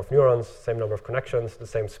same number of neurons, same number of connections, the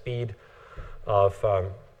same speed of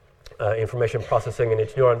information processing in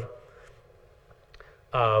each neuron.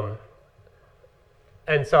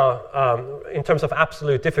 And so in terms of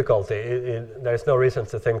absolute difficulty, there's no reason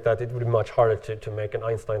to think that it would be much harder to make an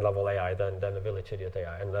Einstein-level AI than a village idiot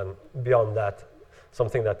AI. And then beyond that,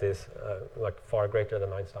 something that is like far greater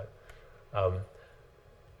than Einstein.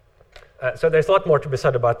 So there's a lot more to be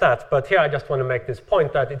said about that. But here I just want to make this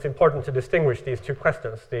point that it's important to distinguish these two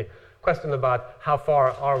questions. The question about how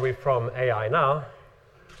far are we from AI now,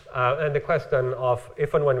 and the question of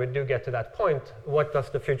if and when we do get to that point, what does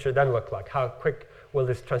the future then look like? How quick will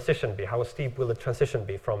this transition be? How steep will the transition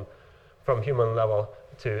be from human level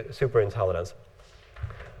to superintelligence?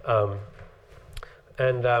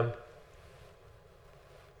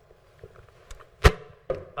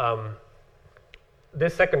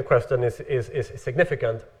 This second question is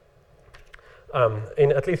significant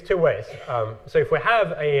in at least two ways. So if we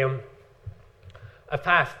have a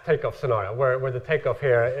fast takeoff scenario where the takeoff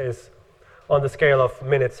here is on the scale of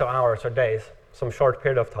minutes or hours or days, some short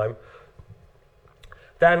period of time,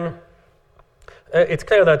 then it's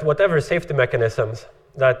clear that whatever safety mechanisms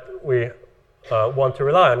that we want to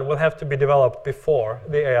rely on will have to be developed before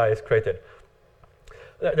the AI is created.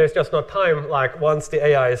 There's just no time, like once the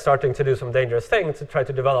AI is starting to do some dangerous things, to try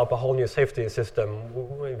to develop a whole new safety system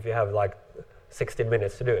if you have like 16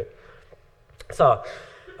 minutes to do it. So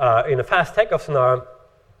in a fast takeoff scenario,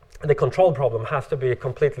 the control problem has to be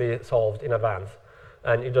completely solved in advance.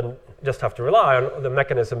 And you don't just have to rely on the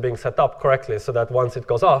mechanism being set up correctly so that once it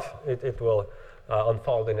goes off, it will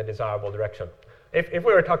unfold in a desirable direction. If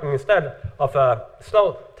we were talking instead of a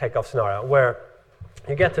slow takeoff scenario where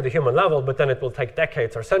you get to the human level, but then it will take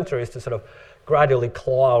decades or centuries to sort of gradually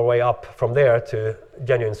claw our way up from there to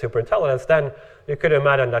genuine superintelligence, then you could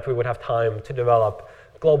imagine that we would have time to develop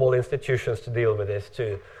global institutions to deal with this,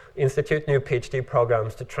 to institute new PhD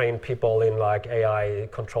programs, to train people in like AI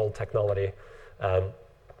controlled technology,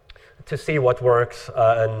 to see what works,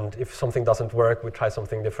 and if something doesn't work, we try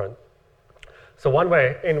something different. So one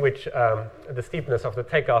way in which the steepness of the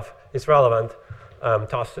takeoff is relevant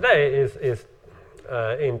to us today is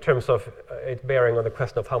in terms of it bearing on the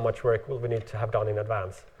question of how much work will we need to have done in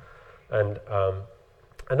advance. And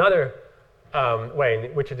another way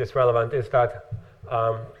in which it is relevant is that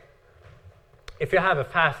if you have a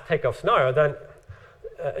fast takeoff scenario, then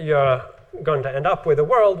you're going to end up with a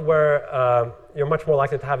world where you're much more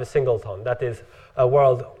likely to have a singleton. That is a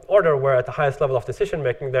world order where at the highest level of decision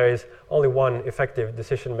making there is only one effective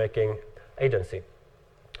decision making agency.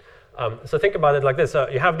 So think about it like this.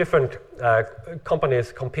 You have different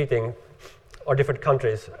companies competing, or different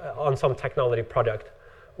countries, on some technology project,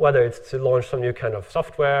 whether it's to launch some new kind of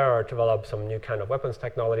software or develop some new kind of weapons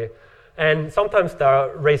technology. And sometimes there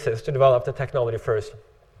are races to develop the technology first.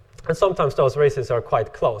 And sometimes those races are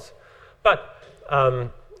quite close. But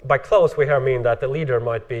by close, we here mean that the leader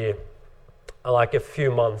might be like a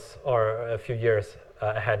few months or a few years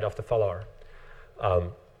ahead of the follower.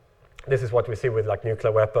 This is what we see with like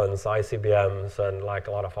nuclear weapons, ICBMs, and like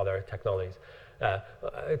a lot of other technologies.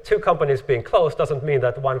 Two companies being close doesn't mean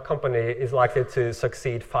that one company is likely to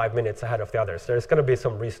succeed 5 minutes ahead of the others. There's going to be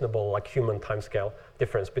some reasonable like human timescale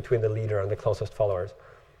difference between the leader and the closest followers.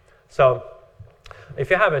 So if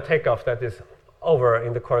you have a takeoff that is over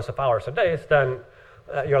in the course of hours or days, then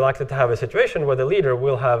you're likely to have a situation where the leader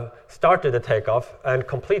will have started the takeoff and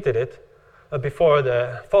completed it before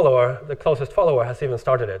the follower, the closest follower, has even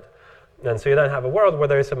started it. And so you then have a world where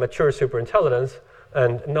there is a mature superintelligence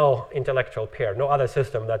and no intellectual peer, no other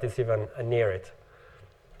system that is even near it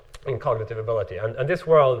in cognitive ability. And this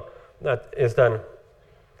world that is then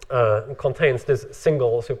contains this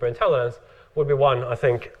single superintelligence would be one, I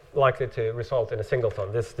think, likely to result in a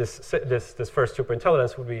singleton. This first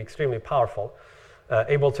superintelligence would be extremely powerful,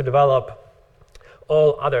 able to develop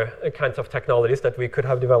all other kinds of technologies that we could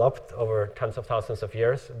have developed over tens of thousands of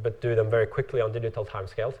years, but do them very quickly on digital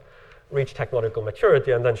timescales, reach technological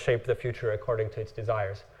maturity, and then shape the future according to its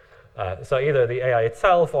desires. So either the AI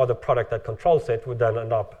itself or the product that controls it would then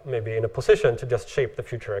end up maybe in a position to just shape the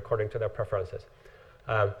future according to their preferences.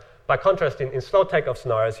 By contrast, in slow takeoff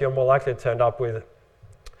scenarios, you're more likely to end up with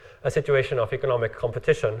a situation of economic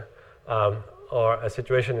competition or a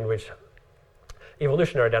situation in which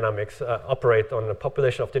evolutionary dynamics operate on a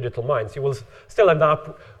population of digital minds. You will still end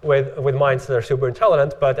up with minds that are super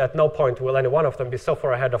intelligent, but at no point will any one of them be so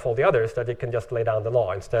far ahead of all the others that it can just lay down the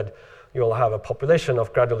law. Instead, you will have a population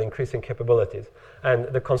of gradually increasing capabilities. And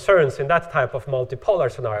the concerns in that type of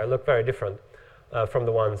multipolar scenario look very different from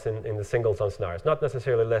the ones in the single zone scenarios. Not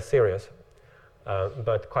necessarily less serious,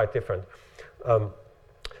 but quite different.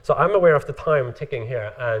 So I'm aware of the time ticking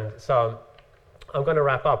here, and so I'm going to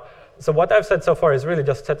wrap up. So what I've said so far is really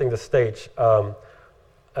just setting the stage.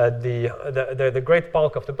 The great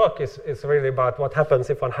bulk of the book is really about what happens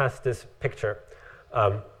if one has this picture.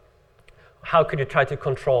 How could you try to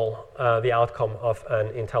control the outcome of an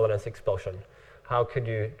intelligence explosion? How could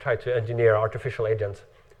you try to engineer artificial agents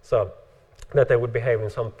so that they would behave in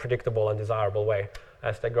some predictable and desirable way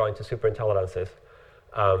as they grow into superintelligences?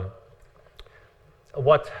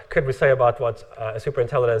 What could we say about what a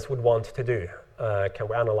superintelligence would want to do? Can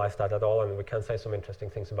we analyze that at all? And we can say some interesting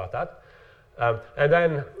things about that. And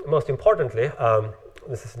then, most importantly,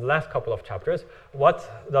 this is the last couple of chapters, what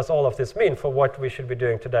does all of this mean for what we should be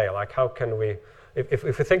doing today? Like, how can we, if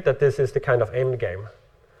we think that this is the kind of end game,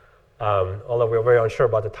 although we're very unsure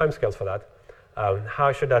about the timescales for that,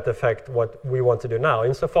 how should that affect what we want to do now,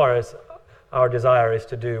 insofar as our desire is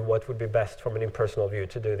to do what would be best from an impersonal view,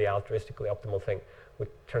 to do the altruistically optimal thing, which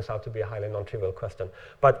turns out to be a highly non-trivial question.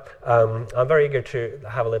 But I'm very eager to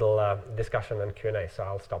have a little discussion and Q&A, so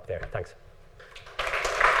I'll stop there. Thanks.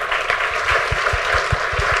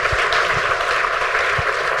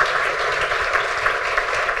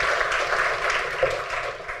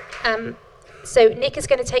 So Nick is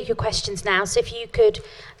going to take your questions now. So if you could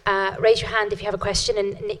raise your hand if you have a question,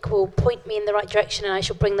 and Nick will point me in the right direction and I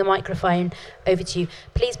shall bring the microphone over to you.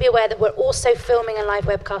 Please be aware that we're also filming and live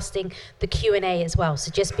webcasting the Q&A as well.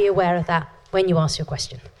 So just be aware of that when you ask your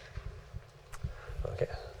question. Okay.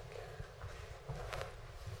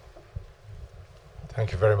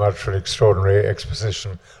 Thank you very much for the extraordinary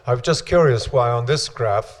exposition. I'm just curious why on this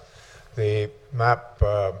graph the map,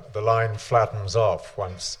 the line flattens off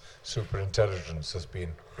once superintelligence has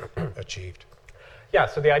been achieved. Yeah,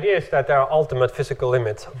 so the idea is that there are ultimate physical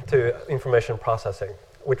limits to information processing,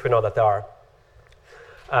 which we know that there are.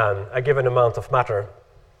 A given amount of matter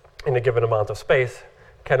in a given amount of space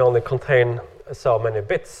can only contain so many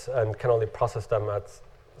bits and can only process them at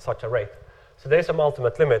such a rate. So there is some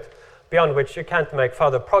ultimate limit beyond which you can't make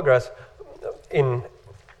further progress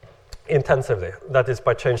intensively. That is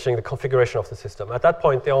by changing the configuration of the system. At that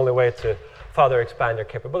point, the only way to further expand your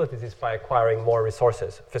capabilities is by acquiring more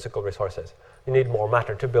resources, physical resources. You need more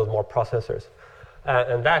matter to build more processors.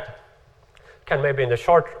 And that can maybe in the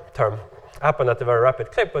short term happen at a very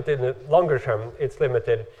rapid clip, but in the longer term, it's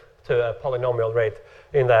limited to a polynomial rate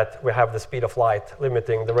in that we have the speed of light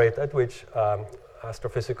limiting the rate at which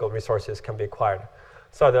astrophysical resources can be acquired.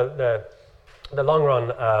 So the long run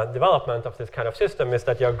development of this kind of system is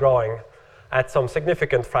that you're growing at some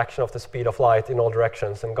significant fraction of the speed of light in all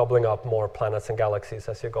directions and gobbling up more planets and galaxies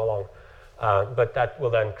as you go along. But that will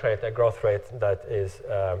then create a growth rate that is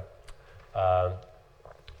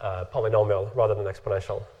polynomial rather than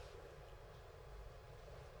exponential.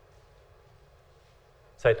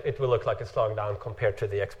 So it will look like it's slowing down compared to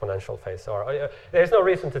the exponential phase. Or there's no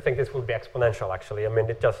reason to think this will be exponential, actually. I mean,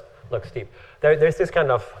 it just looks steep. There's this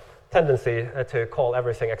kind of tendency to call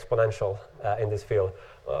everything exponential in this field,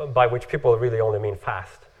 by which people really only mean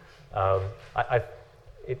fast.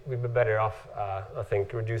 It would be better off, I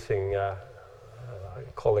think, reducing,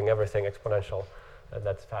 calling everything exponential.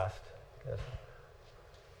 That's fast. Yes,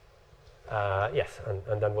 yes,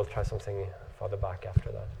 and then we'll try something further back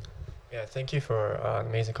after that. Yeah, thank you for an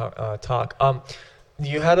amazing talk.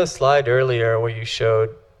 You had a slide earlier where you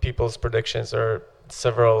showed people's predictions, or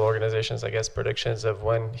several organizations, I guess, predictions of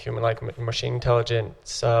when human-like machine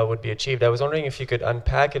intelligence would be achieved. I was wondering if you could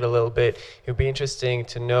unpack it a little bit. It would be interesting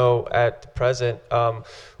to know at the present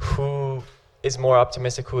who is more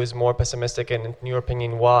optimistic, who is more pessimistic, and in your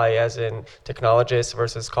opinion, why, as in technologists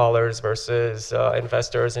versus scholars versus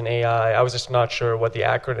investors in AI. I was just not sure what the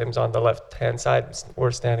acronyms on the left-hand side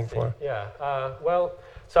were standing for. Yeah, well,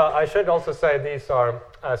 so I should also say these are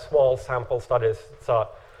small sample studies. So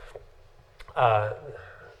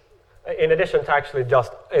in addition to actually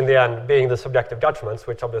just, in the end, being the subjective judgments,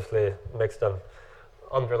 which obviously makes them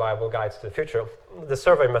unreliable guides to the future, the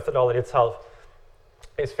survey methodology itself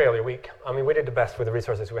is fairly weak. I mean, we did the best with the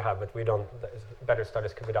resources we have, but better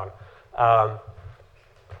studies could be done.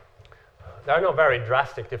 There are no very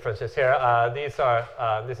drastic differences here.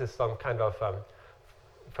 This is some kind of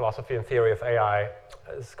philosophy and theory of AI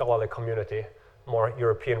scholarly community, more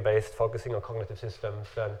European-based, focusing on cognitive systems.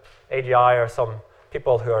 Then AGI are some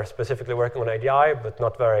people who are specifically working on AGI, but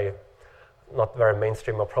not very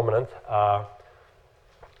mainstream or prominent.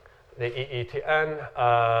 The EETN,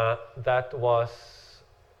 that was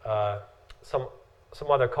some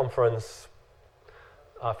other conference.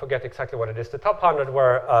 I forget exactly what it is. The top 100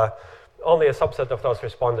 were only a subset of those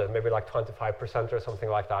responded, maybe like 25% or something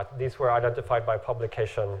like that. These were identified by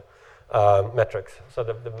publication metrics, so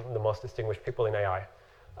the most distinguished people in AI.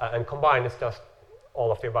 And combined, it's just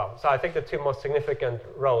all of the above. So I think the two most significant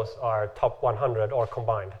rows are top 100 or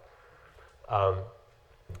combined.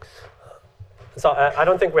 So I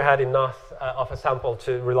don't think we had enough of a sample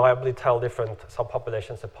to reliably tell different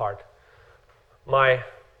subpopulations apart. My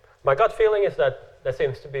gut feeling is that there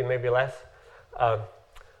seems to be maybe less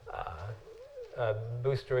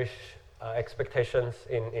boosterish expectations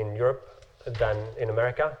in Europe than in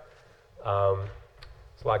America.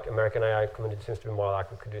 It's like American AI community seems to be more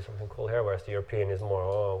like we could do something cool here, whereas the European is more,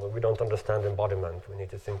 oh, well, we don't understand embodiment. We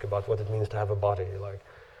need to think about what it means to have a body. Like,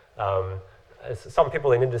 some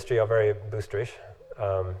people in industry are very boosterish.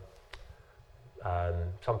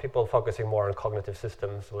 Some people focusing more on cognitive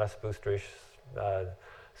systems, less boosterish.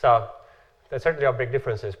 So there certainly are big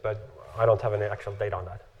differences, but I don't have any actual data on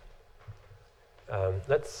that. I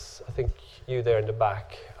think you there in the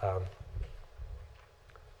back.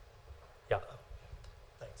 Yeah.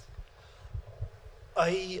 Thanks.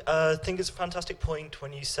 I think it's a fantastic point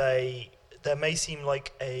when you say there may seem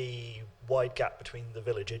like a wide gap between the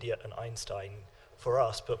village idiot and Einstein for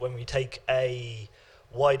us, but when we take a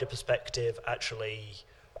wider perspective, actually,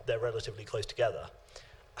 they're relatively close together.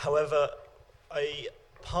 However, I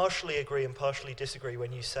partially agree and partially disagree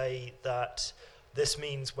when you say that this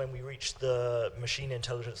means when we reach the machine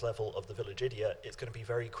intelligence level of the village idiot, it's going to be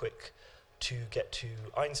very quick to get to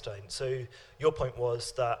Einstein. So your point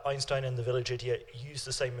was that Einstein and the village idiot use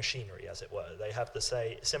the same machinery, as it were. They have the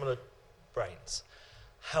similar brains.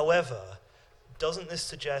 However, doesn't this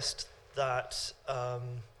suggest that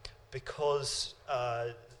because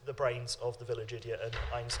the brains of the village idiot and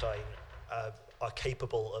Einstein are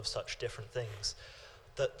capable of such different things,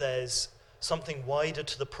 that there's something wider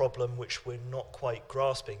to the problem which we're not quite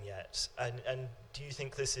grasping yet? And do you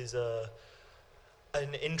think this is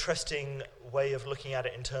an interesting way of looking at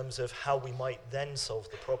it in terms of how we might then solve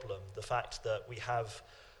the problem? The fact that we have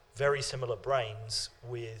very similar brains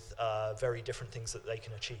with very different things that they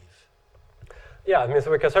can achieve. Yeah, I mean, so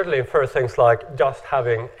we can certainly infer things like just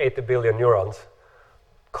having 80 billion neurons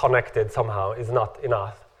connected somehow is not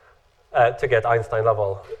enough to get Einstein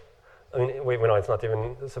level. I mean, we know it's not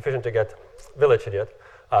even sufficient to get village idiot.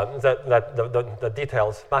 The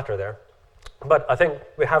details matter there. But I think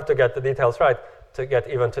we have to get the details right to get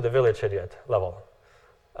even to the village idiot level.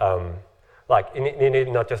 Like, you need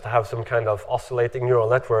not just to have some kind of oscillating neural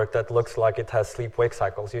network that looks like it has sleep-wake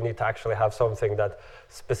cycles. You need to actually have something that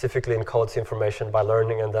specifically encodes information by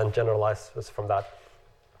learning and then generalizes from that.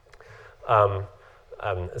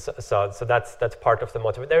 So that's part of the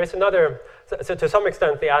motive. There is another, so to some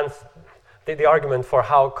extent, the argument for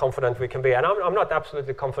how confident we can be, and I'm not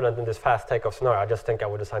absolutely confident in this fast takeoff scenario. I just think I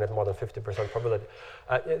would assign it more than 50% probability.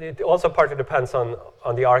 It also partly depends on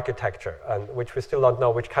the architecture, and which we still don't know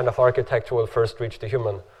which kind of architecture will first reach the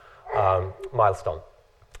human milestone.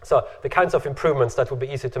 So the kinds of improvements that would be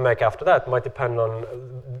easy to make after that might depend on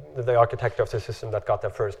the architecture of the system that got there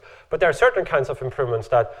first. But there are certain kinds of improvements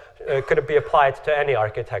that could be applied to any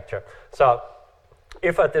architecture. So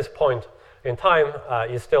if at this point in time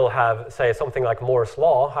you still have, say, something like Moore's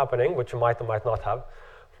law happening, which you might or might not have,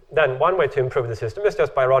 then one way to improve the system is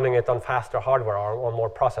just by running it on faster hardware or on more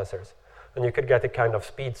processors. And you could get a kind of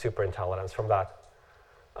speed superintelligence from that.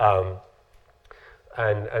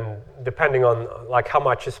 And depending on like how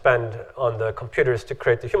much you spend on the computers to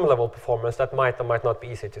create the human level performance, that might or might not be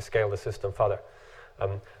easy to scale the system further.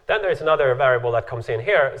 Then there's another variable that comes in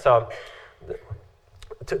here. So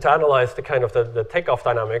to analyze the kind of the takeoff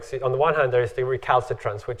dynamics, on the one hand there is the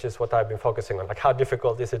recalcitrance, which is what I've been focusing on, like how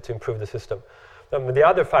difficult is it to improve the system. The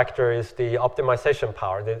other factor is the optimization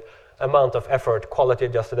power, the amount of effort,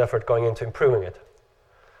 quality-adjusted effort going into improving it.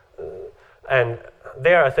 And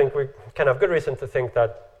there I think we can have good reason to think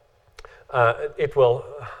that it will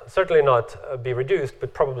certainly not be reduced,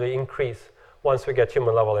 but probably increase once we get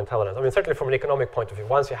human level intelligence. I mean, certainly from an economic point of view,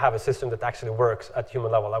 once you have a system that actually works at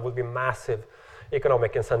human level, that would be massive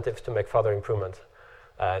economic incentives to make further improvements.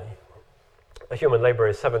 Human labor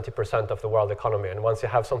is 70% of the world economy, and once you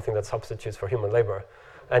have something that substitutes for human labor,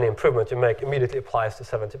 any improvement you make immediately applies to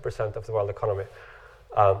 70% of the world economy.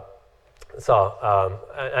 And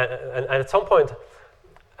at some point,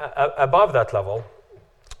 above that level,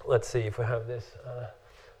 let's see if we have this.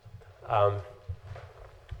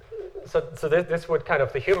 So this would kind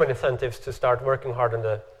of, the human incentives to start working hard on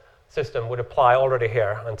the system would apply already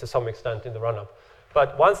here and to some extent in the run-up.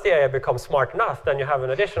 But once the AI becomes smart enough, then you have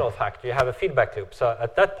an additional factor. You have a feedback loop. So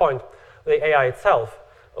at that point, the AI itself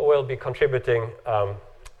will be contributing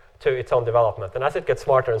to its own development. And as it gets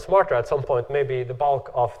smarter and smarter, at some point, maybe the bulk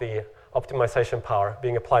of the optimization power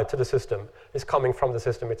being applied to the system is coming from the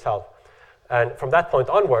system itself. And from that point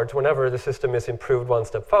onwards, whenever the system is improved one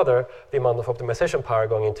step further, the amount of optimization power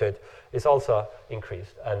going into it is also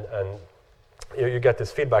increased. And you get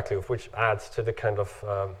this feedback loop, which adds to the kind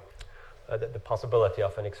of the possibility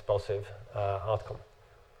of an explosive outcome.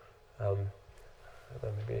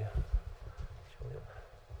 Maybe.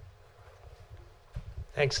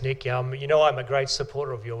 Thanks, Nick. You know I'm a great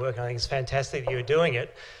supporter of your work. I think it's fantastic that you're doing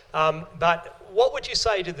it. But what would you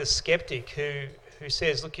say to the skeptic who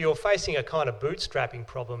says, look, you're facing a kind of bootstrapping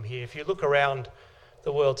problem here? If you look around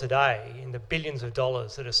the world today, in the billions of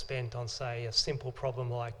dollars that are spent on, say, a simple problem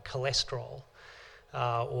like cholesterol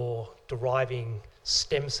or deriving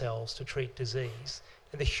stem cells to treat disease,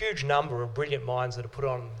 and the huge number of brilliant minds that are put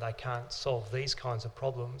on, they can't solve these kinds of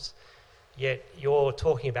problems. Yet you're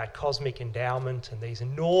talking about cosmic endowment and these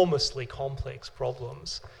enormously complex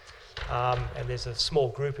problems, and there's a small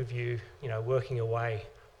group of you, working away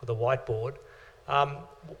with a whiteboard.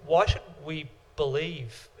 Why should we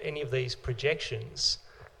believe any of these projections,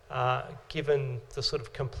 given the sort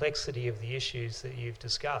of complexity of the issues that you've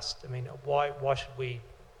discussed? I mean, why should we,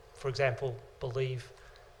 for example, believe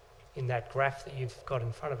in that graph that you've got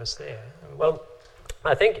in front of us there? Well,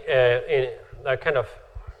 I think there are kind of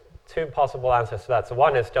two possible answers to that. So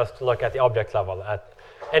one is just to look at the object level. At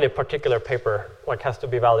any particular paper, has to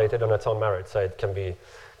be validated on its own merit. So it can be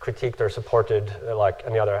critiqued or supported like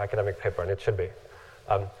any other academic paper, and it should be.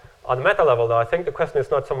 On the meta level, though, I think the question is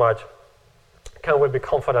not so much can we be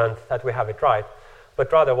confident that we have it right, but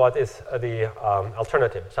rather what is the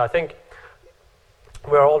alternative. So I think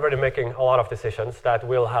we're already making a lot of decisions that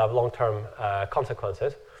will have long-term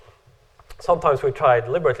consequences. Sometimes we try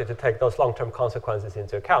deliberately to take those long-term consequences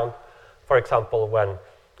into account. For example, when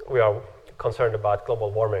we are concerned about global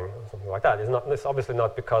warming or something like that. It's obviously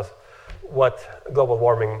not because what global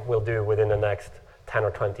warming will do within the next 10 or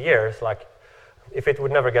 20 years. Like, if it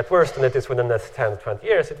would never get worse than it is within the next 10 or 20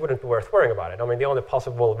 years, it wouldn't be worth worrying about it. I mean, the only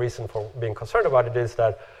possible reason for being concerned about it is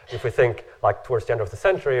that if we think, like, towards the end of the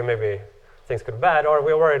century, maybe things could be bad, or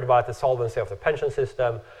we're worried about the solvency of the pension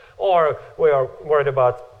system, or we are worried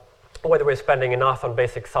about whether we're spending enough on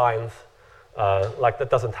basic science, that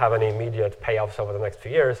doesn't have any immediate payoffs over the next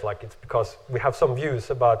few years. Like, it's because we have some views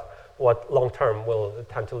about what long-term will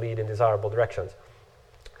tend to lead in desirable directions.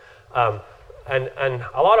 And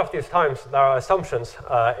a lot of these times, there are assumptions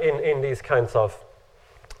in these kinds of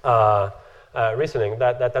reasoning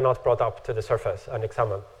that are not brought up to the surface and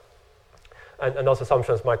examined. And those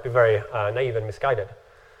assumptions might be very naive and misguided.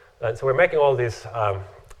 And so we're making all these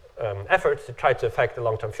efforts to try to affect the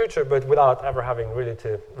long-term future, but without ever having really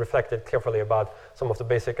to reflect it carefully about some of the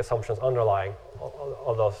basic assumptions underlying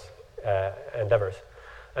all those endeavors.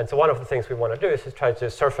 And so one of the things we want to do is to try to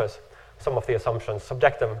surface some of the assumptions,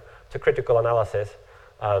 subject them to critical analysis,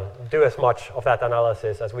 do as much of that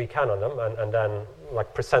analysis as we can on them, and then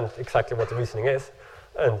present exactly what the reasoning is.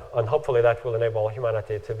 And hopefully that will enable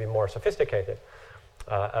humanity to be more sophisticated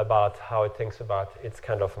about how it thinks about its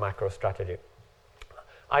kind of macro strategy.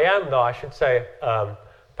 I am, though, I should say,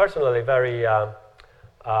 personally very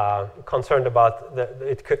concerned about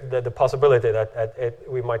the possibility that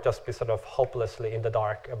we might just be sort of hopelessly in the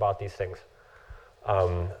dark about these things.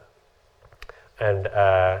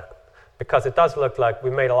 Because it does look like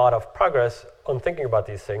we made a lot of progress on thinking about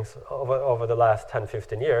these things over the last 10,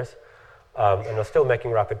 15 years, and are still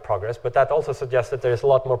making rapid progress, but that also suggests that there is a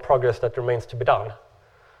lot more progress that remains to be done.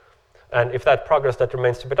 And if that progress that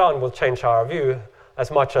remains to be done will change our view as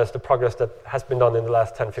much as the progress that has been done in the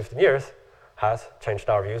last 10, 15 years has changed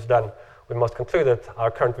our views, then we must conclude that our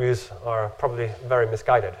current views are probably very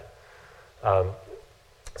misguided.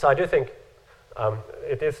 So I do think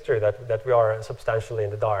it is true that we are substantially in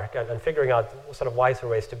the dark, and figuring out sort of wiser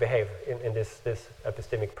ways to behave in this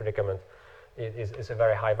epistemic predicament is a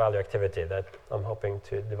very high value activity that I'm hoping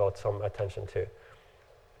to devote some attention to.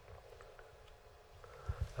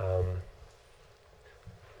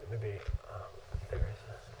 Maybe there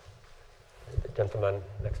is a gentleman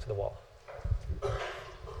next to the wall.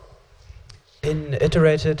 In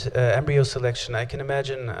iterated embryo selection, I can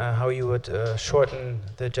imagine how you would shorten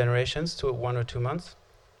the generations to 1 or 2 months.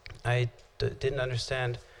 I didn't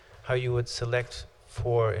understand how you would select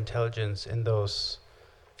for intelligence in those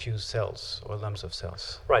few cells or lumps of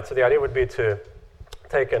cells. Right, so the idea would be to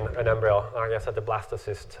take an embryo, I guess at the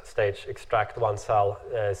blastocyst stage, extract one cell,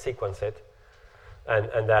 sequence it,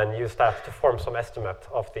 and then use that to form some estimate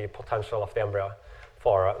of the potential of the embryo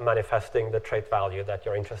for manifesting the trait value that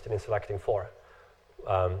you're interested in selecting for,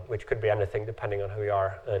 which could be anything depending on who you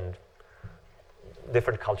are, and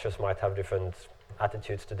different cultures might have different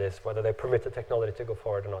attitudes to this, whether they permit the technology to go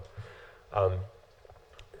forward or not.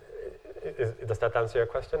 Does that answer your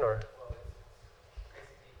question, or? Well, it's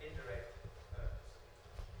basically indirect.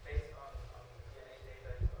 Based on DNA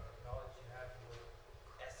data or knowledge you have, you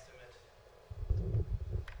would estimate.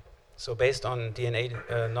 So based on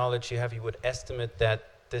DNA knowledge you have, you would estimate that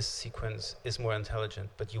this sequence is more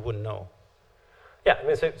intelligent, but you wouldn't know. Yeah, I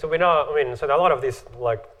mean, so we know. I mean, so there are a lot of these,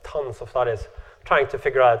 like tons of studies trying to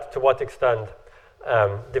figure out to what extent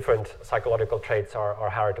different psychological traits are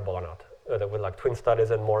heritable or not. With like twin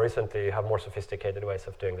studies, and more recently you have more sophisticated ways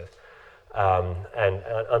of doing this. And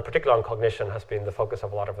particularly on cognition has been the focus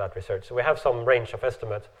of a lot of that research. So we have some range of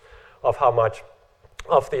estimate of how much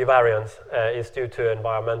of the variance is due to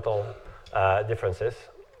environmental differences,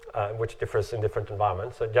 which differs in different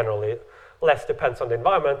environments. So generally, less depends on the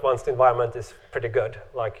environment once the environment is pretty good,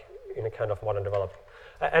 like in a kind of modern development.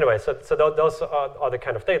 Anyway, so those are the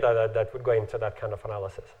kind of data that would go into that kind of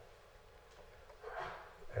analysis.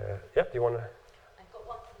 Yeah, do you want to? I've got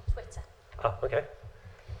one from Twitter. Oh, okay.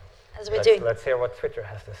 As we're doing. Let's hear what Twitter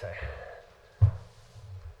has to say.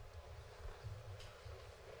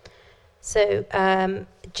 So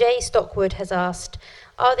Jay Stockwood has asked,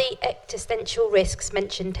 are the existential risks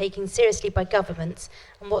mentioned taken seriously by governments,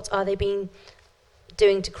 and what are they being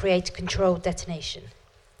doing to create a controlled detonation?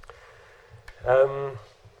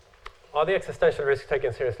 Are the existential risks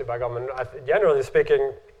taken seriously by government? Generally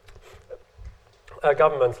speaking,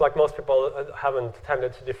 governments, like most people, haven't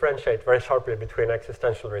tended to differentiate very sharply between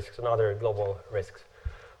existential risks and other global risks.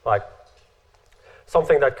 Like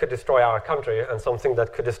something that could destroy our country and something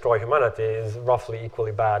that could destroy humanity is roughly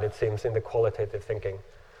equally bad, it seems, in the qualitative thinking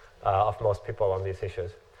of most people on these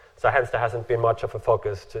issues. So hence there hasn't been much of a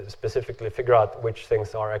focus to specifically figure out which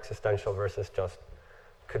things are existential versus just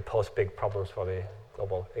could pose big problems for the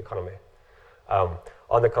global economy.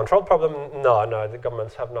 On the control problem, no, the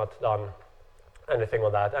governments have not done anything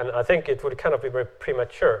on that. And I think it would kind of be very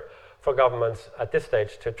premature for governments at this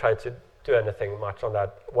stage to try to do anything much on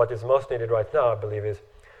that. What is most needed right now, I believe, is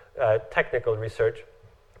technical research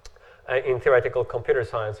in theoretical computer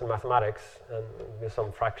science and mathematics, and with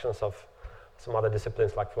some fractions of some other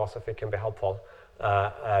disciplines like philosophy can be helpful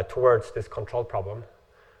towards this control problem.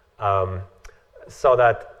 So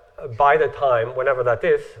that by the time, whenever that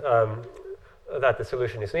is, that the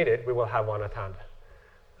solution is needed, we will have one at hand.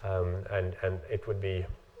 And it would be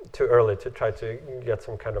too early to try to get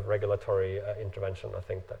some kind of regulatory intervention, I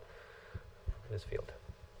think, that in this field.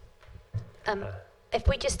 If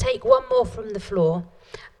we just take one more from the floor,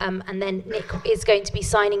 and then Nick is going to be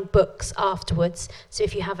signing books afterwards. So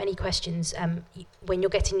if you have any questions, when you're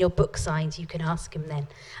getting your book signed, you can ask him then.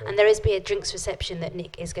 Sure. And there is be a drinks reception that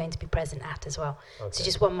Nick is going to be present at as well. Okay. So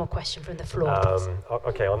just one more question from the floor.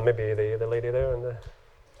 Okay, well, maybe the lady there and the...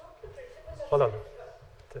 Hold on.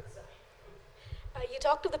 You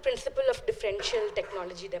talked of the principle of differential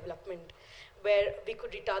technology development, where we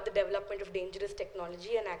could retard the development of dangerous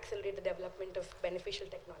technology and accelerate the development of beneficial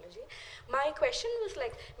technology. My question was,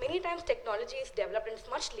 like, many times technology is developed and it's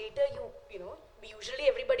much later usually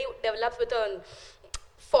everybody develops with a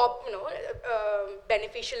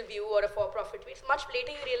beneficial view or a for-profit view. It's much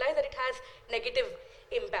later you realize that it has negative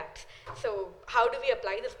impacts. So how do we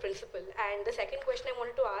apply this principle? And the second question I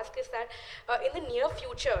wanted to ask is that in the near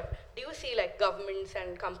future, do you see like governments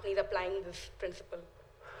and companies applying this principle?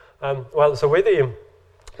 Well, so with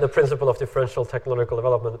the principle of differential technological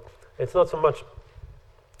development, it's not so much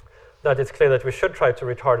that it's clear that we should try to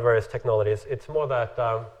retard various technologies. It's more that,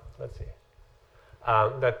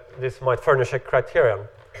 that this might furnish a criterion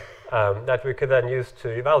that we could then use to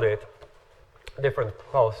evaluate different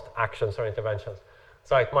proposed actions or interventions.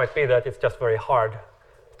 So it might be that it's just very hard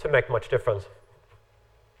to make much difference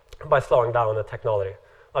by slowing down the technology.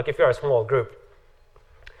 Like if you're a small group,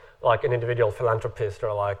 like an individual philanthropist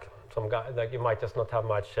or like some guy, like you might just not have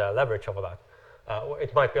much leverage over that.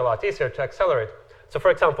 It might be a lot easier to accelerate. So for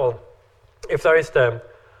example, if there is the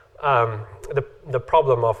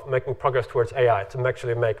problem of making progress towards AI to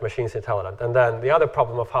actually make machines intelligent, and then the other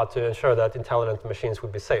problem of how to ensure that intelligent machines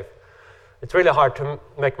would be safe, it's really hard to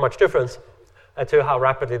make much difference to how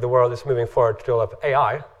rapidly the world is moving forward to develop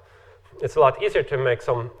AI. It's a lot easier to make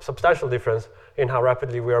some substantial difference in how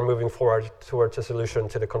rapidly we are moving forward towards a solution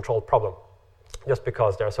to the control problem, just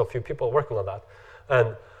because there are so few people working on that.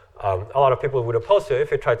 And A lot of people would oppose you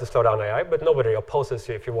if you try to slow down AI, but nobody opposes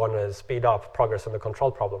you if you want to speed up progress on the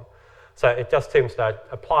control problem. So it just seems that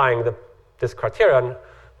applying this criterion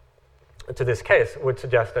to this case would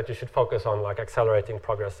suggest that you should focus on like accelerating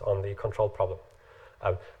progress on the control problem.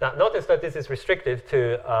 Now, notice that this is restricted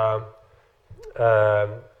to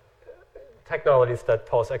technologies that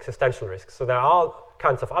pose existential risks. So there are all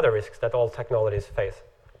kinds of other risks that all technologies face.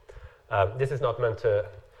 This is not meant to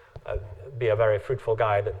be a very fruitful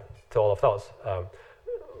guide to all of those.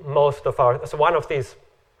 So one of these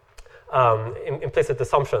implicit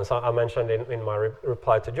assumptions I mentioned in my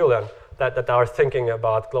reply to Julian that our thinking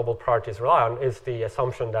about global priorities rely on is the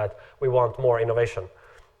assumption that we want more innovation.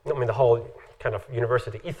 I mean, the whole kind of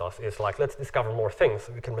university ethos is like, let's discover more things.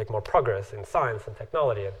 We can make more progress in science and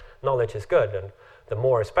technology, and knowledge is good, and the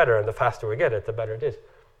more is better, and the faster we get it, the better it is.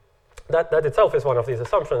 That itself is one of these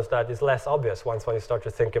assumptions that is less obvious when you start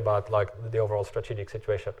to think about like the overall strategic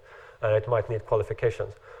situation, and it might need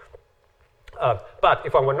qualifications. But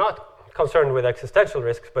if one were not concerned with existential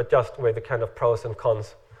risks, but just with the kind of pros and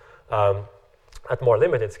cons at more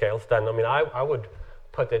limited scales, then I mean I would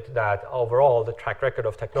put it that overall the track record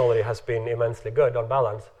of technology has been immensely good on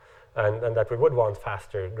balance, and that we would want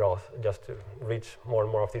faster growth just to reach more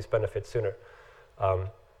and more of these benefits sooner.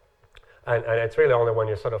 And it's really only when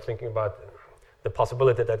you're sort of thinking about the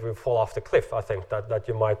possibility that we fall off the cliff, I think, that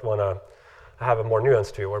you might want to have a more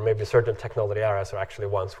nuance to you, or maybe certain technology areas are actually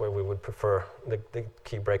ones where we would prefer the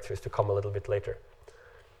key breakthroughs to come a little bit later.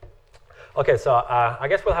 Okay, so I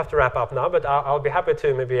guess we'll have to wrap up now, but I'll be happy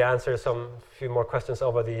to maybe answer some few more questions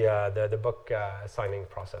over the book signing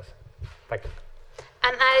process. Thank you.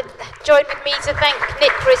 And join with me to thank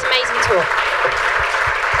Nick for his amazing talk.